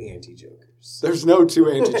episode. 2 anti-Jokers? There's no 2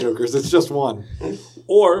 anti-Jokers. It's just 1.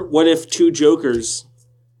 Or what if 2 Jokers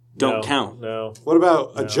don't No, count? No. What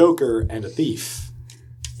about a Joker and a thief?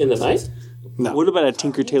 In the night? No. What about a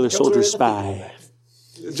Tinker Tailor Soldier Spy?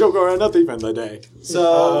 A Joker and a thief in the day.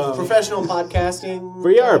 So, professional podcasting.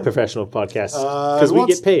 We are a professional podcast because we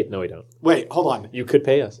once- get paid. No, we don't. Wait, hold on. You could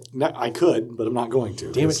pay us. No, I could, but I'm not going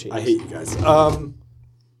to. Damn it, 'cause James. I hate you guys.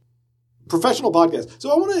 Professional podcast. So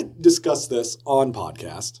I want to discuss this on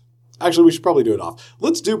podcast. Actually, we should probably do it off.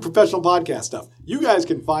 Let's do professional podcast stuff. You guys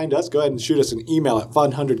can find us. Go ahead and shoot us an email at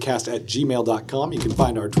fun100cast@gmail.com. You can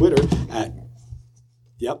find our Twitter at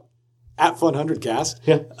 @fun100cast.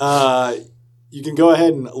 Yeah. You can go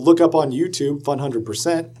ahead and look up on YouTube, Fun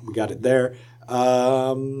 100%. We got it there.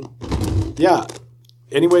 Yeah.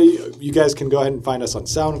 Anyway, you guys can go ahead and find us on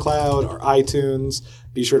SoundCloud or iTunes.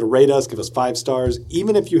 Be sure to rate us, give us 5 stars.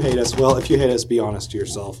 Even if you hate us, well, if you hate us, be honest to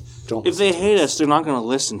yourself. Don't. If they hate us, they're not going to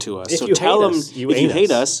listen to us. If So you tell hate them us, you if you ain't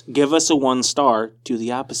hate us. us, give us a 1 star. Do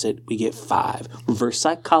the opposite. We get 5. Reverse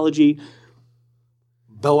psychology.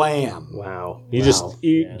 Blam. Wow.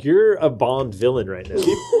 You're a Bond villain right now.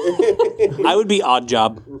 I would be Odd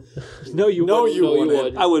Job. No, you No, wouldn't. you No, you wouldn't.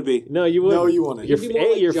 wouldn't. I would be. No, you wouldn't. No, you wouldn't. You're, You'd be more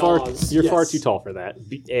like you're far Jaws. you're far Yes. too tall for that.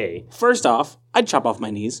 A. First off, I'd chop off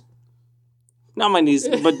my knees. Not my knees,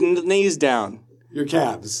 but knees down. Your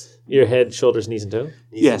calves. Your head, shoulders, knees, and toes.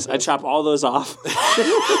 Yes, I'd chop all those off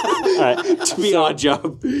All right. to be Odd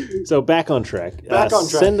Job. So back on track. Back on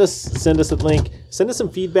track. Send us a link. Send us some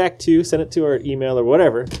feedback too. Send it to our email or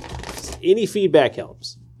whatever. Any feedback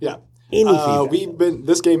helps. Yeah. Any feedback.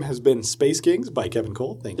 This game has been Space Kings by Kevin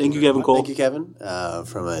Cole. Thank you. Thank you, very Kevin much. Cole. Thank you, Kevin.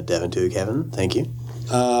 From a Devin to a Kevin. Thank you.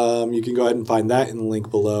 You can go ahead and find that in the link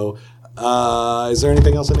below. Is there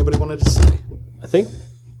anything else anybody wanted to say? I think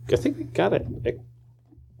we got it.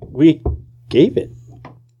 We gave it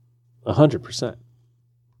 100%.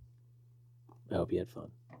 I hope you had fun.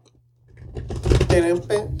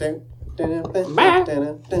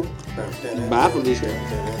 Bye from this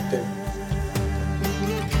show.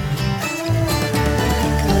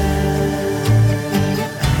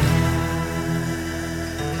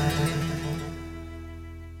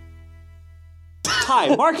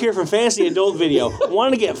 Hi, Mark here from Fantasy Adult Video.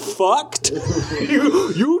 Want to get fucked?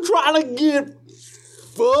 You trying to get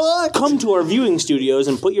fucked? Come to our viewing studios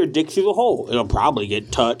and put your dick through the hole. It'll probably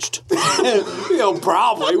get touched.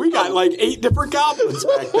 Probably. We got like 8 different goblins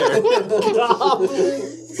back there.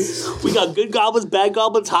 We got good goblins, bad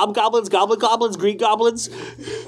goblins, hobgoblins, goblins, Greek goblins.